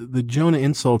 the Jonah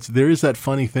insults. There is that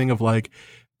funny thing of like,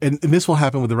 and this will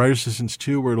happen with the writer's assistants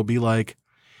too, where it'll be like,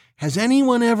 has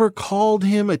anyone ever called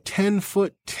him a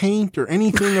 10-foot taint or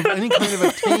anything of any kind of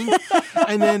a taint?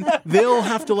 And then they'll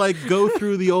have to like go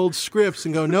through the old scripts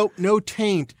and go, nope, no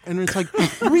taint. And it's like,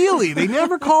 really? They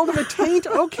never called him a taint?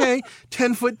 Okay,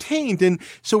 10-foot taint. And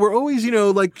so we're always,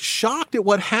 like shocked at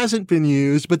what hasn't been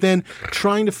used, but then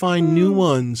trying to find new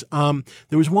ones. There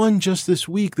was one just this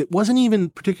week that wasn't even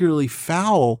particularly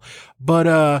foul,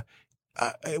 but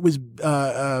it was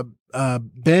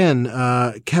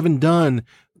Kevin Dunn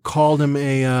called him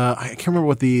I can't remember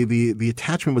what the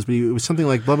attachment was, but it was something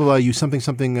like blah, blah, blah, use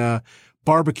something,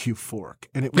 barbecue fork.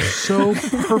 And it was so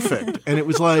perfect. And it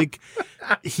was like,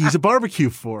 he's a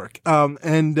barbecue fork.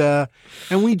 And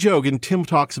we joke, and Tim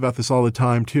talks about this all the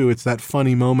time too. It's that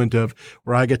funny moment of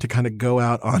where I get to kind of go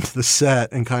out onto the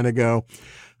set and kind of go,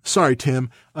 sorry,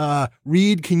 Tim,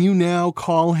 Reed, can you now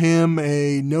call him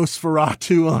a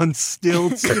Nosferatu on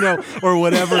stilts, or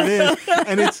whatever it is.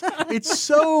 And it's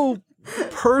so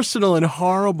personal and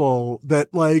horrible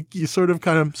that like you sort of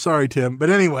kind of sorry, Tim.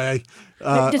 But anyway,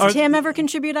 does Tim ever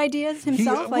contribute ideas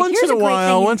himself? Once in a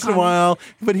while,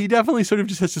 but he definitely sort of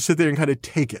just has to sit there and kind of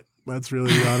take it. That's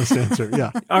really the honest answer. Yeah.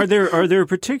 Are there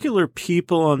particular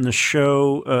people on the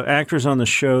show, actors on the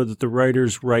show, that the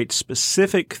writers write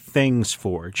specific things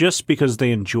for, just because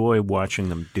they enjoy watching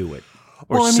them do it?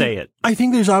 Or say it. I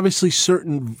think there's obviously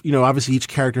certain, obviously each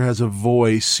character has a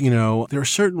voice, there are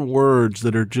certain words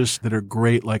that are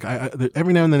great. Like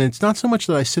every now and then, it's not so much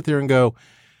that I sit there and go,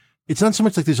 it's not so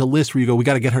much like there's a list where you go, we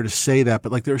got to get her to say that.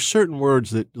 But like there are certain words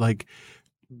that like,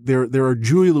 there are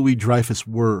Julia Louis-Dreyfus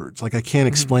words. Like I can't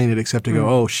explain it except to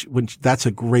go, that's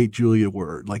a great Julia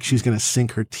word. Like she's going to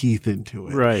sink her teeth into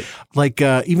it. Right. Like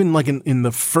even like in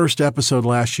the first episode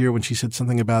last year when she said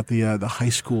something about the high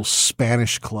school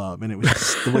Spanish club, and it was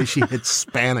just the way she hit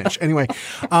Spanish. Anyway,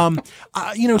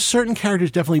 certain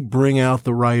characters definitely bring out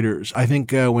the writers. I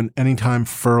think anytime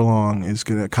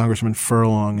Congressman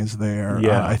Furlong is there,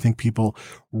 I think people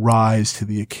rise to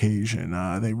the occasion.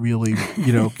 They really,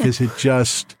 because it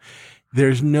just,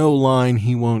 there's no line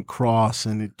he won't cross,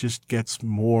 and it just gets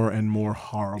more and more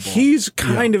horrible. He's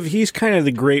kind of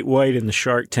the great white in the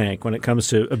Shark Tank when it comes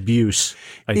to abuse,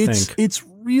 I think. It's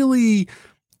really,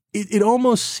 it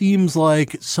almost seems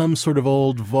like some sort of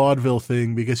old vaudeville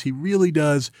thing, because he really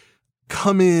does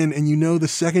come in, and the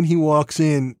second he walks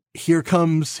in, here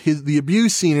comes the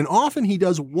abuse scene. And often he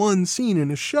does one scene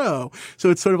in a show. So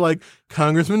it's sort of like,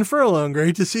 Congressman Furlong,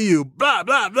 great to see you, blah,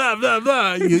 blah, blah, blah,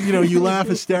 blah. You laugh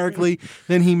hysterically.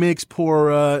 Then he makes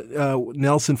poor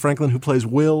Nelson Franklin, who plays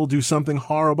Will, do something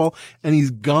horrible, and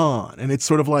he's gone. And it's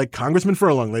sort of like, Congressman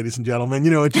Furlong, ladies and gentlemen.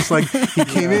 It's just like, he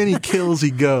came in, he kills,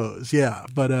 he goes. Yeah.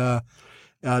 But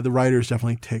the writers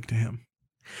definitely take to him.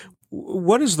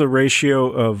 What is the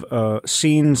ratio of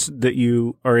scenes that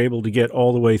you are able to get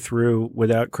all the way through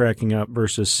without cracking up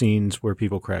versus scenes where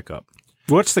people crack up?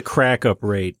 What's the crack up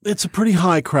rate? It's a pretty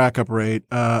high crack up rate.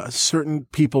 Certain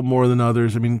people more than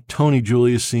others. I mean, Tony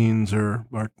Julia scenes are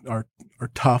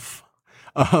tough.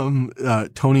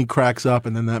 Tony cracks up,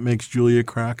 and then that makes Julia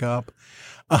crack up.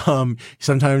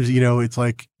 Sometimes, it's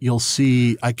like you'll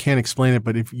see, I can't explain it,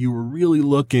 but if you were really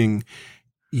looking,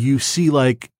 you see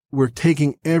like, we're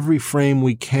taking every frame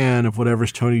we can of whatever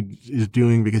Tony is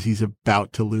doing because he's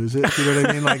about to lose it. You know what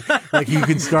I mean? Like you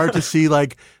can start to see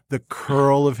like the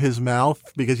curl of his mouth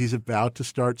because he's about to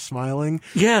start smiling.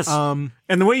 Yes. And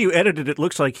the way you edited it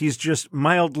looks like he's just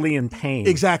mildly in pain.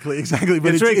 Exactly.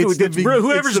 But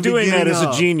whoever's doing that is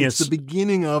a genius. It's the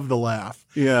beginning of the laugh.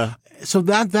 Yeah. So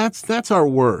that's our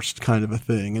worst kind of a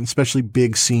thing, and especially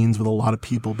big scenes with a lot of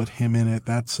people but him in it.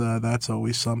 That's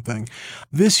always something.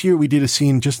 This year we did a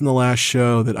scene just in the last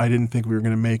show that I didn't think we were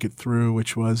going to make it through,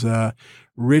 which was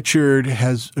Richard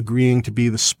has agreeing to be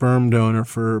the sperm donor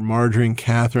for Marjorie and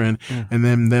Catherine, and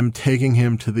then them taking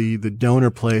him to the donor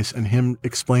place and him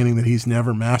explaining that he's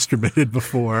never masturbated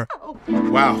before.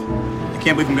 Wow. I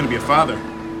can't believe I'm going to be a father.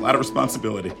 A lot of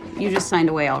responsibility. You just signed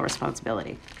away all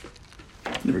responsibility.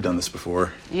 Never done this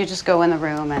before. You just go in the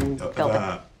room and build it.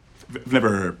 I've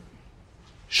never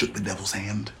shook the devil's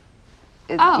hand.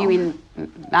 You mean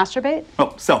masturbate?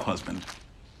 Oh, self-husband.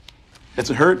 Does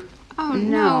it hurt? Oh,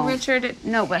 no, Richard.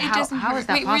 No, but how is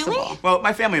that possible? Really? Well,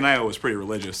 my family and I are always pretty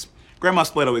religious. Grandma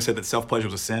Split always said that self-pleasure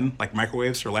was a sin, like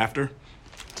microwaves or laughter.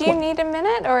 Do you need a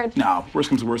minute, or? No, worst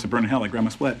comes to worst, I burn in hell like Grandma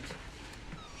Split.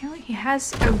 He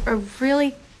has a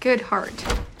really good heart.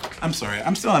 I'm sorry,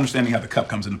 I'm still understanding how the cup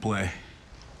comes into play.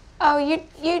 Oh,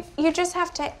 you just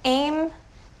have to aim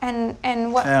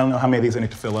and what? I don't know how many of these I need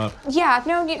to fill up. Yeah,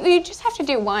 no, you just have to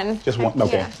do one. Just one?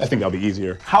 Okay, Yeah. I think that'll be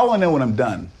easier. How will I know when I'm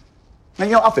done?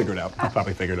 And, I'll figure it out. I'll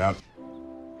probably figure it out.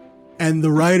 And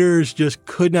the writers just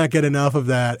could not get enough of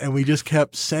that. And we just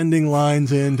kept sending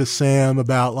lines in to Sam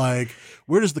about, like,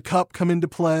 where does the cup come into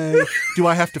play? Do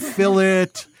I have to fill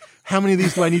it? How many of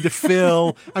these do I need to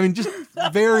fill? I mean, just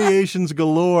variations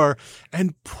galore.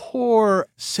 And poor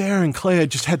Sarah and Clea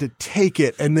just had to take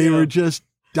it, and they were just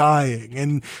dying.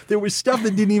 And there was stuff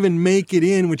that didn't even make it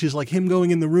in, which is like him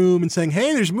going in the room and saying,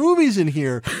 hey, there's movies in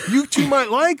here. You two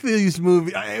might like these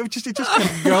movies. It just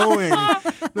kept going.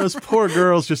 Those poor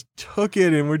girls just took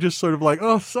it and were just sort of like,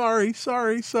 oh, sorry. It's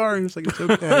like, it's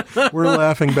okay. We're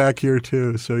laughing back here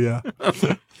too. So yeah.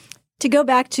 To go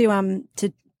back to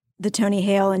the Tony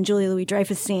Hale and Julia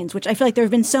Louis-Dreyfus scenes, which I feel like there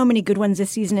have been so many good ones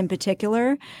this season in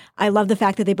particular. I love the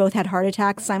fact that they both had heart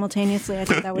attacks simultaneously. I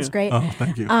thought that was great. Oh,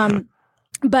 thank you.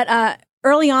 But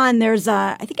early on, there's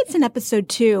I think it's in episode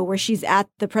 2 where she's at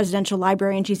the presidential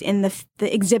library and she's in the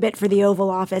exhibit for the Oval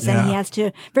Office, and he has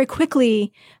to very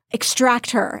quickly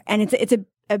extract her, and it's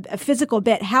a physical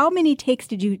bit. How many takes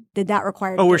did that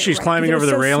require? Oh, where she's climbing over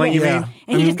the railing, you mean?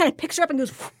 And he just kind of picks her up and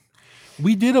goes.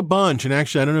 We did a bunch, and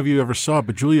actually, I don't know if you ever saw it,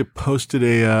 but Julia posted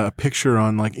a picture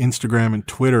on like Instagram and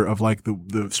Twitter of like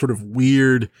the sort of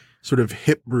weird sort of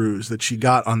hip bruise that she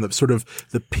got on the sort of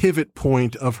the pivot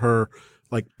point of her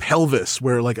like pelvis,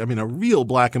 where like, I mean, a real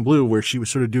black and blue where she was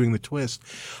sort of doing the twist.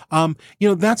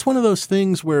 That's one of those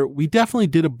things where we definitely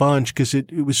did a bunch because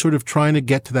it was sort of trying to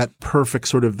get to that perfect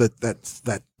sort of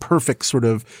that perfect sort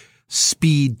of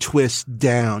speed twist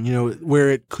down, where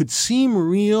it could seem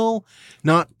real,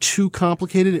 not too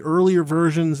complicated. Earlier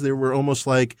versions, there were almost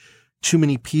like too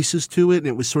many pieces to it. And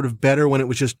it was sort of better when it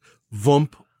was just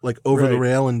vump, like over the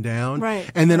rail and down. Right.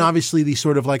 And then obviously the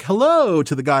sort of like hello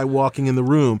to the guy walking in the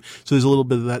room. So there's a little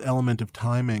bit of that element of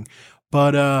timing.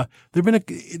 But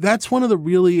that's one of the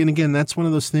really, and again, that's one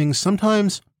of those things.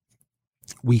 Sometimes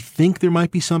we think there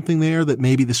might be something there that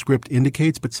maybe the script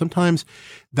indicates, but sometimes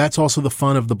that's also the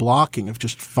fun of the blocking, of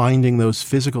just finding those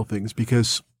physical things,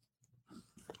 because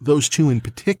those two in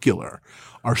particular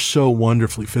are so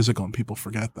wonderfully physical and people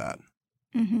forget that.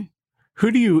 Mm-hmm.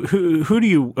 Who do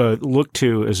you look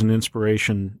to as an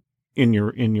inspiration in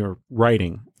your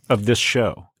writing of this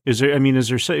show? Is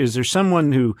there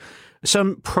someone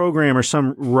some program or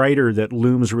some writer that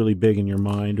looms really big in your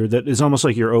mind, or that is almost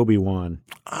like your Obi-Wan?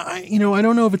 I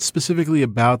don't know if it's specifically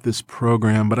about this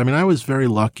program, but I mean, I was very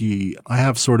lucky. I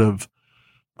have sort of,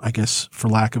 I guess, for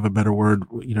lack of a better word,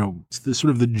 it's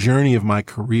the journey of my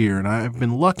career, and I've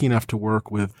been lucky enough to work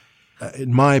with,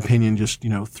 in my opinion, just,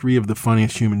 3 of the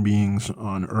funniest human beings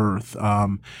on earth.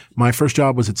 My first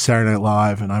job was at Saturday Night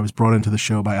Live, and I was brought into the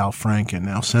show by Al Franken,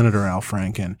 now Senator Al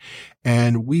Franken.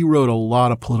 And we wrote a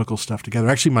lot of political stuff together.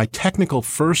 Actually, my technical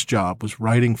first job was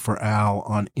writing for Al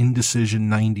on Indecision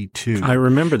 92. I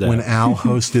remember that. When Al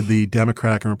hosted the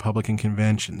Democratic and Republican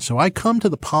convention. So I come to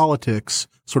the politics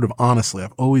sort of honestly.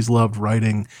 I've always loved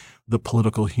writing the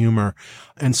political humor.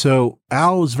 And so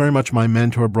Al was very much my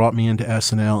mentor, brought me into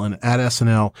SNL. And at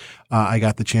SNL, I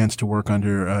got the chance to work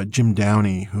under Jim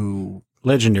Downey, who...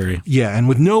 Legendary. Yeah, and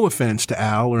with no offense to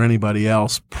Al or anybody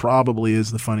else, probably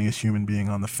is the funniest human being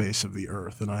on the face of the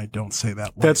earth. And I don't say that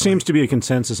lightly. That seems to be a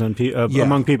consensus among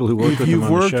people who work with him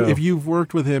on the show. If you've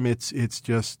worked with him, it's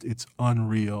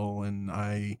unreal. And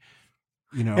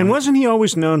And wasn't he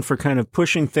always known for kind of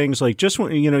pushing things like just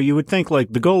when, you would think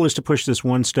like the goal is to push this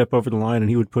one step over the line,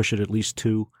 and he would push it at least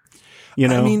 2,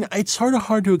 I mean, it's sort of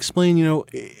hard to explain,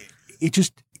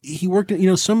 he worked at,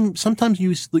 sometimes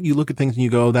you look at things and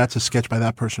you go, oh, that's a sketch by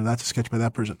that person, or that's a sketch by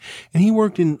that person. And he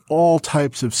worked in all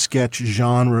types of sketch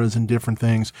genres and different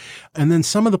things. And then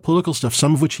some of the political stuff,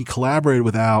 some of which he collaborated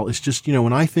with Al, is just,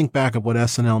 when I think back of what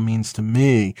SNL means to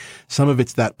me, some of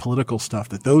it's that political stuff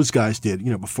that those guys did,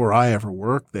 before I ever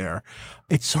worked there.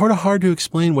 It's sort of hard to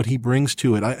explain what he brings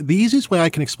to it. The easiest way I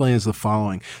can explain is the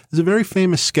following. There's a very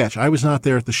famous sketch. I was not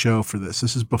there at the show for this.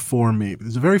 This is before me. But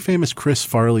there's a very famous Chris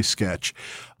Farley sketch,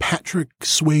 Patrick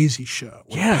Swayze show.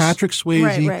 Yes. Patrick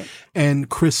Swayze right. and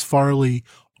Chris Farley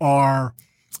are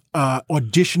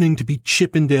auditioning to be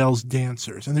Chippendales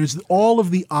dancers. And there's all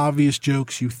of the obvious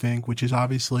jokes you think, which is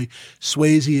obviously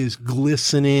Swayze is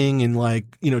glistening and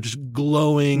just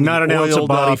glowing. Not an ounce of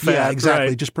body fat. Yeah, exactly.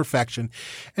 Right. Just perfection.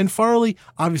 And Farley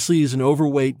obviously is an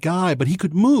overweight guy, but he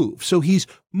could move. So he's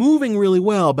moving really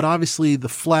well, but obviously the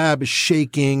flab is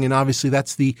shaking. And obviously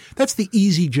that's the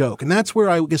easy joke. And that's where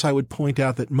I guess I would point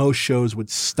out that most shows would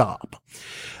stop.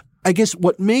 I guess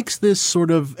what makes this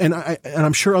sort of, and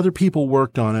I'm sure other people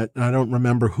worked on it, and I don't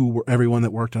remember everyone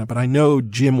that worked on it, but I know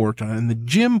Jim worked on it. And the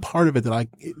Jim part of it the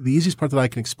easiest part that I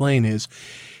can explain is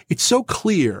it's so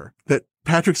clear that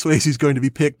Patrick Swayze is going to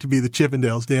be picked to be the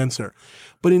Chippendales dancer.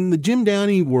 But in the Jim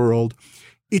Downey world,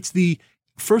 it's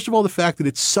first of all, the fact that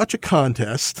it's such a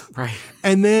contest. Right.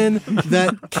 And then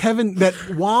that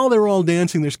while they're all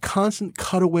dancing, there's constant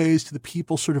cutaways to the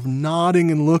people sort of nodding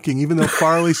and looking, even though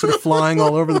Farley's sort of flying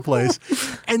all over the place.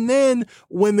 And then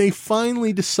when they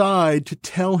finally decide to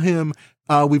tell him,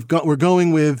 we're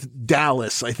going with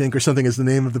Dallas, I think, or something is the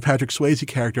name of the Patrick Swayze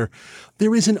character.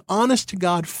 There is an honest to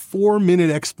God 4-minute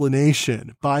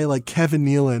explanation by Kevin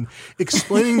Nealon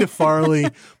explaining to Farley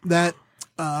that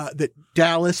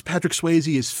Dallas, Patrick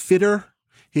Swayze, is fitter.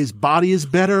 His body is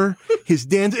better. His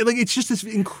dance, it's just this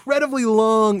incredibly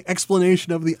long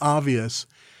explanation of the obvious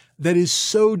that is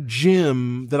so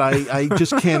Jim that I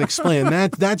just can't explain.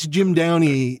 That's Jim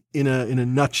Downey in a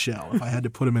nutshell, if I had to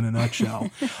put him in a nutshell.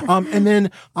 And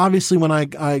then obviously when I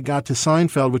got to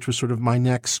Seinfeld, which was sort of my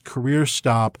next career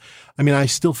stop, I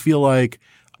still feel like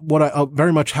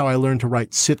very much how I learned to write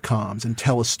sitcoms and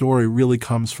tell a story really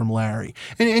comes from Larry.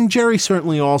 And Jerry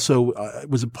certainly also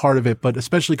was a part of it, but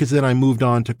especially because then I moved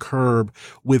on to Curb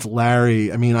with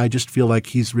Larry. I just feel like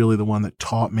he's really the one that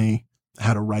taught me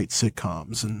how to write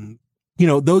sitcoms. And,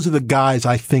 those are the guys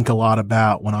I think a lot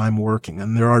about when I'm working.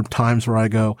 And there are times where I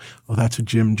go, oh, that's a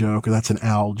Jim joke, or that's an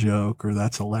Al joke, or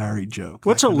that's a Larry joke.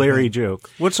 What's a Larry joke?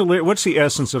 What's the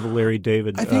essence of a Larry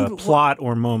David plot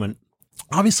or moment?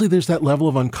 Obviously, there's that level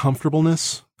of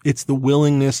uncomfortableness. It's the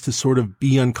willingness to sort of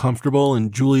be uncomfortable,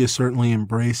 and Julia certainly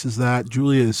embraces that.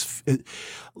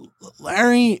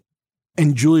 Larry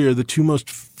and Julia are the two most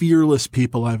fearless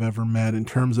people I've ever met in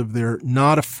terms of they're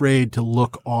not afraid to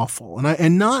look awful. And I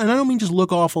don't mean just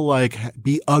look awful like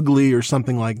be ugly or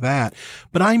something like that,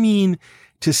 but I mean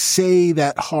to say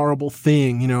that horrible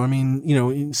thing.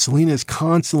 Selena is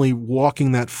constantly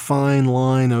walking that fine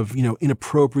line of,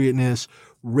 inappropriateness,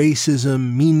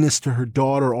 racism, meanness to her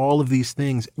daughter, all of these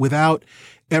things without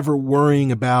ever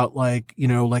worrying about a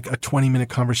 20-minute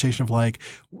conversation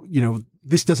of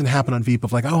this doesn't happen on VEEP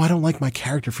of oh, I don't like my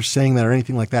character for saying that or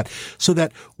anything like that. So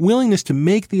that willingness to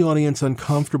make the audience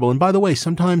uncomfortable. And by the way,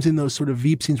 sometimes in those sort of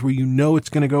VEEP scenes where it's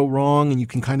going to go wrong and you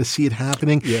can kind of see it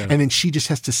happening, and then she just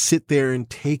has to sit there and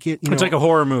take it. It's like a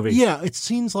horror movie. Yeah, it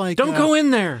seems like don't go in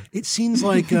there. It seems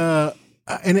like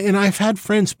and I have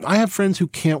friends who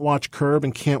can't watch Curb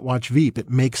and can't watch VEEP. It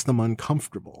makes them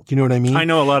uncomfortable. Do you know what I mean? I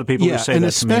know a lot of people who say that to me. And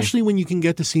especially when you can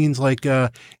get to scenes like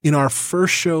in our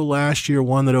first show last year,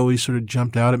 one that always sort of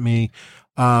jumped out at me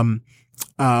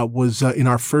was in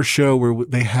our first show where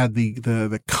they had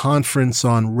the conference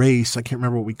on race. I can't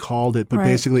remember what we called it, but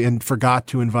basically, and forgot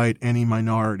to invite any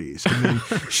minorities. And then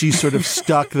she's sort of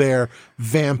stuck there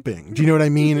vamping. Do you know what I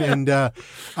mean? And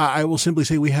I will simply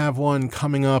say we have one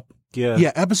coming up.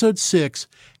 Yeah. Episode 6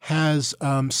 has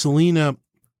Selena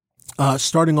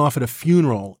starting off at a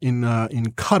funeral in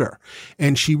Qatar,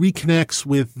 and she reconnects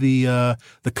with the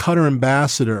Qatar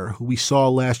ambassador who we saw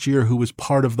last year, who was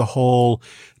part of the whole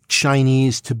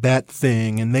Chinese Tibet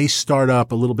thing, and they start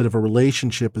up a little bit of a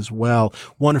relationship as well.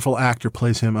 Wonderful actor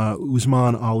plays him.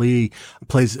 Usman Ali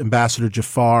plays Ambassador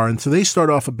Jafar, and so they start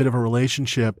off a bit of a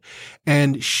relationship,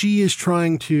 and she is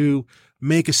trying to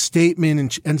make a statement,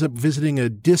 and she ends up visiting a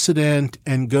dissident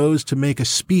and goes to make a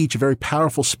speech, a very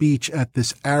powerful speech at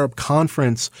this Arab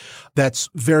conference that's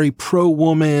very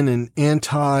pro-woman and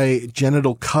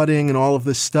anti-genital cutting and all of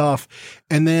this stuff.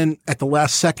 And then at the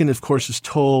last second, of course, is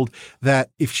told that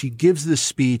if she gives this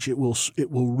speech, it will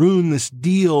ruin this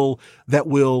deal that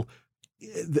will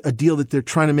a deal that they're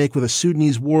trying to make with a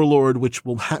Sudanese warlord, which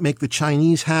will make the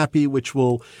Chinese happy, which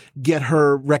will get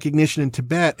her recognition in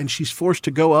Tibet. And she's forced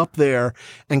to go up there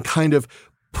and kind of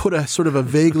put a sort of a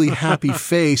vaguely happy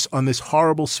face on this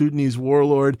horrible Sudanese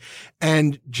warlord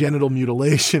and genital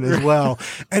mutilation as well.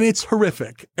 And it's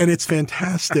horrific and it's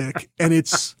fantastic. And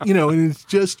it's, and it's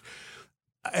just,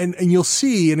 and you'll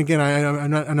see, and again,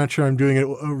 I'm not sure I'm doing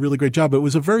a really great job, but it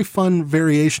was a very fun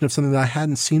variation of something that I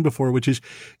hadn't seen before, which is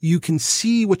you can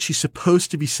see what she's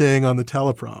supposed to be saying on the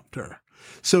teleprompter.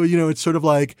 So, it's sort of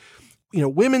like,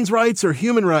 women's rights are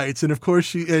human rights. And of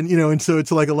course and so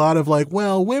it's like a lot of like,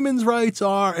 well, women's rights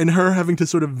are, and her having to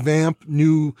sort of vamp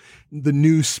the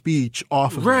new speech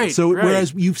off of it. So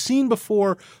whereas you've seen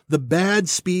before the bad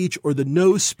speech or the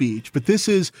no speech, but this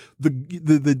is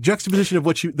the juxtaposition of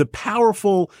the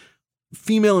powerful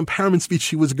female empowerment speech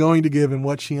she was going to give and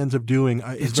what she ends up doing.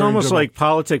 It's almost like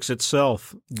politics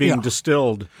itself being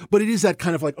distilled. But it is that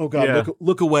kind of like, oh God,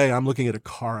 look away. I'm looking at a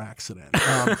car accident.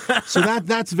 So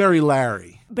that's very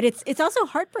Larry. But it's also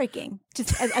heartbreaking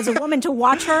just as a woman to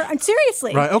watch her, and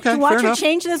seriously, right? Okay, to watch fair her enough.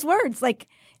 change those words. Like,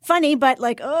 funny, but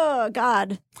like, oh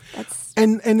God, that's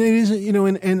and it is,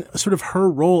 and sort of her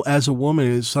role as a woman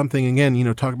is something,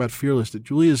 again, talk about fearless, that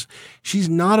she's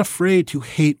not afraid to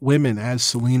hate women as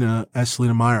Selena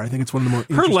Meyer. I think it's one of the more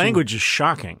her language is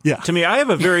shocking. Yeah. To me, I have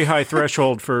a very high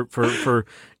threshold for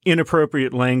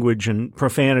inappropriate language and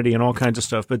profanity and all kinds of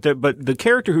stuff. But the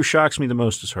character who shocks me the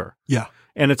most is her. Yeah.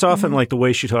 And it's often like the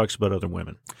way she talks about other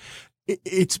women.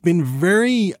 It's been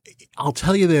I'll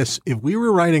tell you this, if we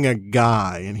were writing a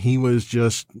guy and he was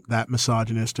just that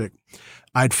misogynistic,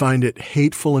 I'd find it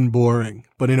hateful and boring.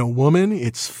 But in a woman,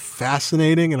 it's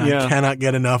fascinating and I cannot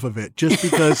get enough of it just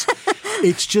because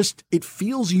it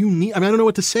feels unique. I mean, I don't know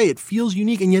what to say. It feels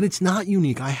unique and yet it's not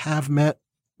unique. I have met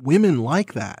women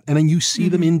like that. And then you see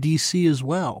them in DC as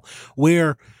well,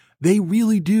 where they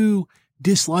really do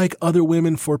dislike other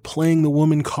women for playing the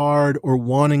woman card or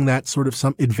wanting that sort of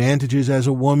some advantages as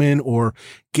a woman or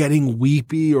getting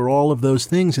weepy or all of those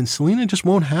things. And Selena just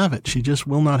won't have it. She just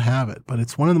will not have it. But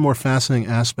it's one of the more fascinating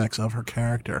aspects of her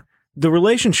character. The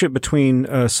relationship between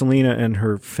Selena and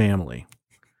her family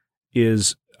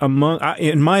is,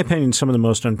 in my opinion, some of the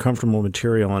most uncomfortable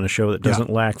material on a show that doesn't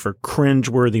lack for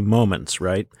cringeworthy moments,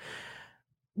 right?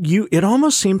 It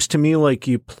almost seems to me like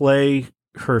you play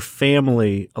her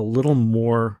family a little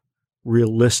more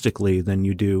realistically than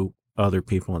you do other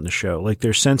people in the show. Like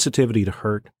their sensitivity to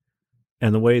hurt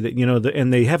and the way that,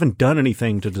 and they haven't done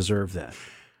anything to deserve that.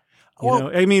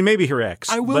 I mean, maybe her ex.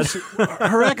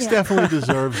 Her ex definitely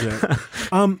deserves it.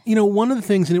 One of the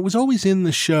things, and it was always in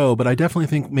the show, but I definitely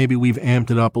think maybe we've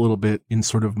amped it up a little bit in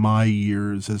sort of my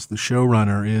years as the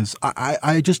showrunner, is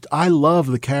I love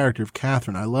the character of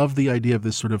Catherine. I love the idea of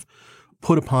this sort of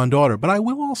put upon daughter. But I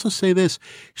will also say this,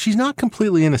 she's not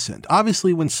completely innocent.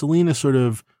 Obviously, when Selena sort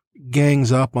of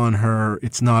gangs up on her,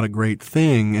 it's not a great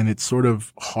thing and it's sort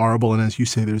of horrible. And as you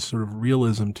say, there's sort of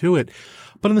realism to it.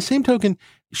 But on the same token,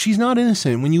 she's not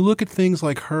innocent. When you look at things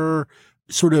like her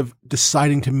sort of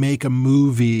deciding to make a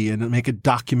movie and make a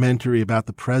documentary about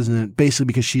the president, basically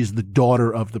because she's the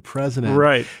daughter of the president.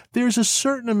 Right. There's a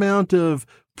certain amount of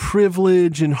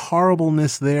privilege and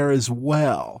horribleness there as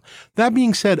well. That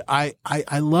being said, I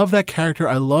love that character.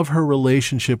 I love her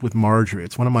relationship with Marjorie.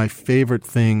 It's one of my favorite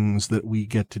things that we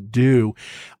get to do.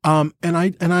 And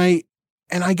I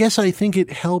guess I think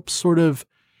it helps sort of,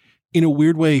 in a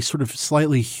weird way, sort of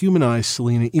slightly humanize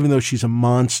Selena, even though she's a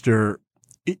monster.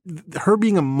 Her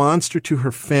being a monster to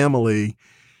her family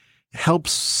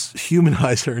helps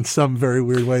humanize her in some very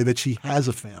weird way that she has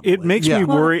a family. It makes me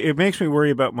worry. It makes me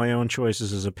worry about my own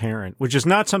choices as a parent, which is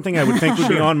not something I would think would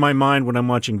be on my mind when I'm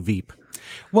watching VEEP.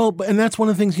 Well, and that's one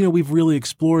of the things, we've really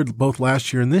explored both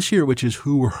last year and this year, which is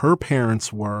who her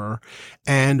parents were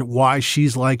and why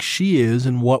she's like she is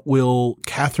and what will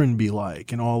Catherine be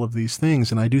like and all of these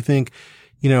things. And I do think,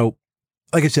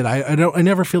 like I said, I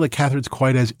never feel like Catherine's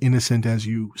quite as innocent as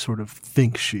you sort of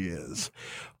think she is.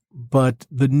 But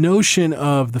the notion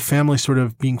of the family sort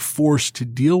of being forced to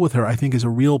deal with her, I think, is a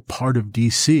real part of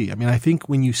DC. I mean, I think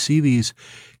when you see these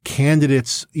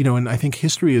candidates, and I think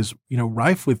history is,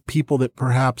 rife with people that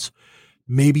perhaps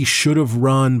maybe should have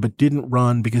run but didn't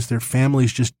run because their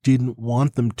families just didn't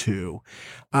want them to.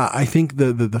 I think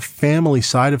the family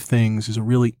side of things is a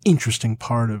really interesting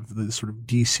part of the sort of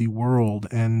DC world.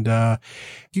 And, and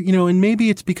maybe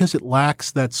it's because it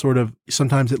lacks that sort of,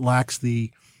 sometimes it lacks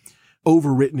the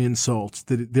overwritten insults,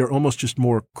 that they're almost just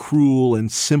more cruel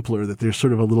and simpler, that there's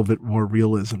sort of a little bit more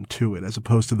realism to it, as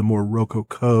opposed to the more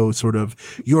rococo sort of,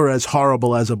 you're as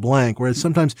horrible as a blank. Whereas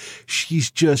sometimes she's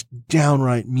just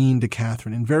downright mean to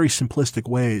Catherine in very simplistic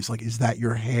ways, like, is that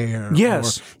your hair?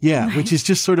 Yes. Or, yeah, right. Which is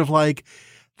just sort of like,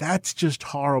 that's just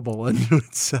horrible unto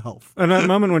itself. And that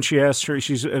moment when she asks her,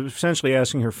 she's essentially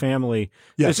asking her family,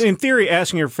 yes. In theory,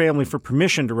 asking her family for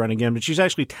permission to run again, but she's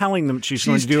actually telling them she's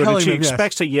going to do it, and she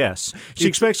expects a yes. She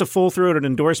expects a full-throated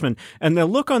endorsement, and the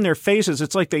look on their faces,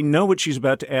 it's like they know what she's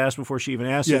about to ask before she even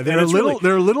asks it. They're a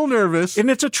little nervous.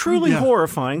 And it's a truly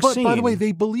horrifying scene. But by the way,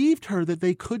 they believed her that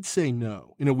they could say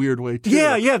no in a weird way, too.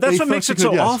 Yeah, that's what makes it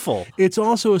so awful. It's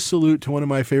also a salute to one of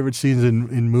my favorite scenes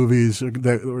in movies,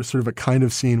 or sort of a kind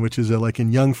of scene, which is like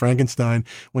in Young Frankenstein,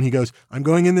 when he goes, I'm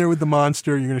going in there with the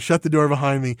monster, you're going to shut the door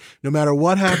behind me, no matter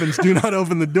what happens, do not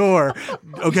open the door,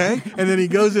 okay? And then he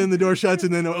goes in, the door shuts,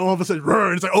 and then all of a sudden,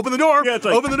 and it's like, open the door,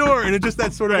 open the door, and it's just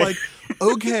that sort of like,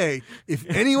 okay, if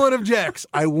anyone objects,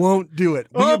 I won't do it.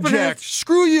 We object,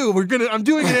 screw you, I'm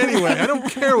doing it anyway, I don't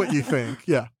care what you think,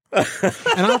 yeah.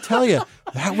 And I'll tell you,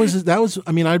 that was.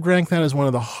 I mean, I'd rank that as one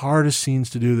of the hardest scenes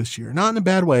to do this year. Not in a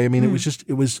bad way. I mean,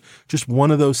 it was just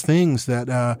one of those things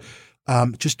that,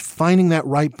 just finding that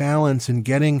right balance and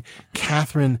getting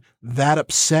Catherine that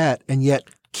upset and yet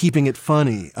keeping it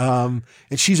funny. And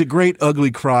she's a great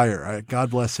ugly crier.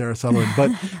 God bless Sarah Sutherland.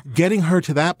 But getting her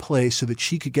to that place so that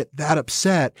she could get that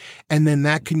upset, and then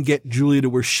that can get Julia to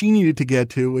where she needed to get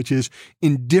to, which is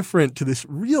indifferent to this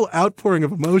real outpouring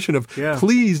of emotion of,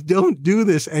 please don't do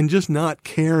this, and just not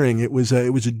caring. It was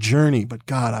a journey. But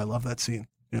God, I love that scene.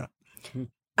 Yeah.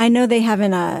 I know they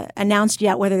haven't announced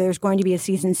yet whether there's going to be a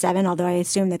season 7, although I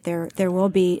assume that there will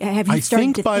be. Have you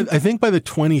started to think? I think by the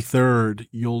 23rd,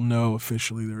 you'll know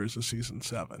officially there is a season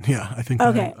 7. Yeah, I think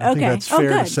that's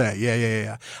fair to say.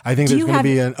 Yeah. I think there's going to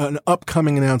be an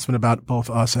upcoming announcement about both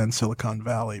Us and Silicon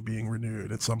Valley being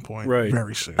renewed at some point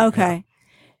very soon. Okay. Yeah.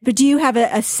 But do you have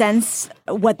a sense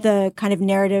what the kind of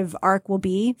narrative arc will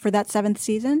be for that 7th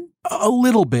season? A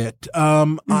little bit.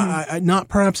 I not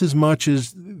perhaps as much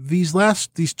as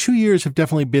these 2 years have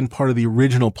definitely been part of the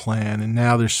original plan, and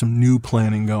now there's some new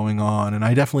planning going on. And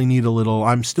I definitely need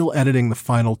I'm still editing the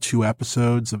final 2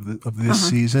 episodes of this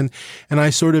season, and I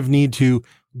sort of need to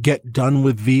get done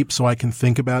with VEEP so I can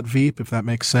think about VEEP, if that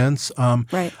makes sense.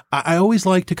 Right. I always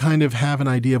like to kind of have an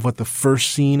idea of what the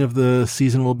first scene of the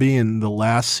season will be and the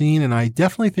last scene. And I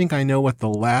definitely think I know what the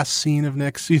last scene of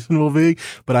next season will be,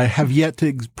 but I have yet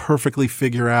to perfectly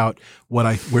figure out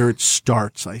where it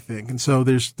starts, I think. And so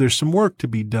there's some work to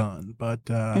be done, but,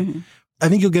 I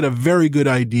think you'll get a very good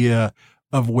idea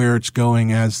of where it's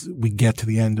going as we get to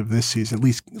the end of this season, at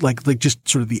least like just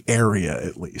sort of the area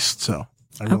at least. So.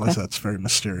 I realize that's very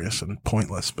mysterious and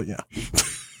pointless, but yeah.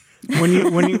 When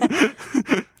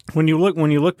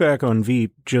you look back on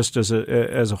VEEP just as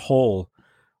a whole,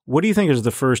 what do you think is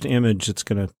the first image that's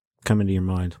going to come into your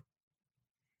mind?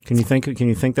 Can you think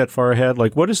that far ahead?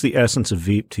 Like, what is the essence of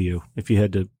VEEP to you, if you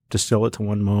had to distill it to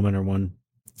one moment or one?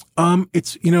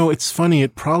 It's funny.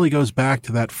 It probably goes back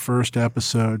to that first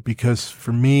episode, because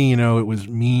for me, it was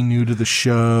me new to the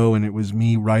show, and it was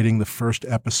me writing the first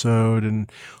episode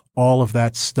and all of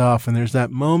that stuff. And there's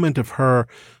that moment of her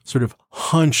sort of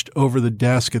hunched over the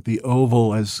desk at the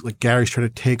Oval as like Gary's trying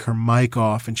to take her mic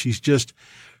off, and she's just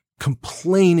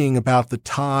complaining about the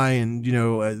tie and,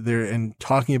 and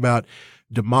talking about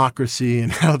democracy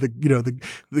and how the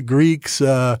Greeks,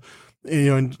 and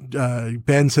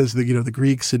Ben says that, the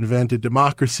Greeks invented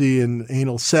democracy and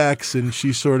anal sex, and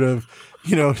she sort of,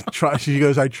 she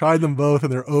goes, I tried them both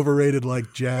and they're overrated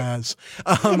like jazz.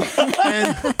 And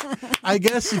I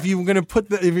guess if you're going to put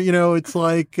it's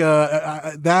like,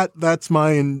 that's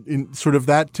my, sort of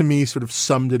that to me sort of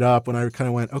summed it up when I kind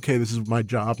of went, okay, this is my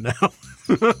job now.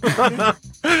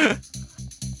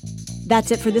 That's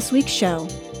it for this week's show.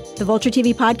 The Vulture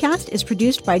TV podcast is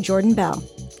produced by Jordan Bell.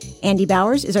 Andy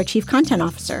Bowers is our Chief Content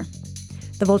Officer.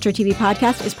 The Vulture TV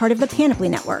podcast is part of the Panoply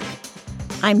Network.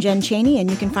 I'm Jen Chaney, and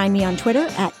you can find me on Twitter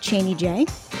at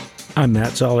ChaneyJ. I'm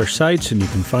Matt Zoller Seitz, and you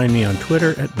can find me on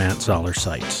Twitter at Matt Zoller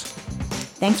Seitz.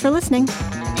 Thanks for listening.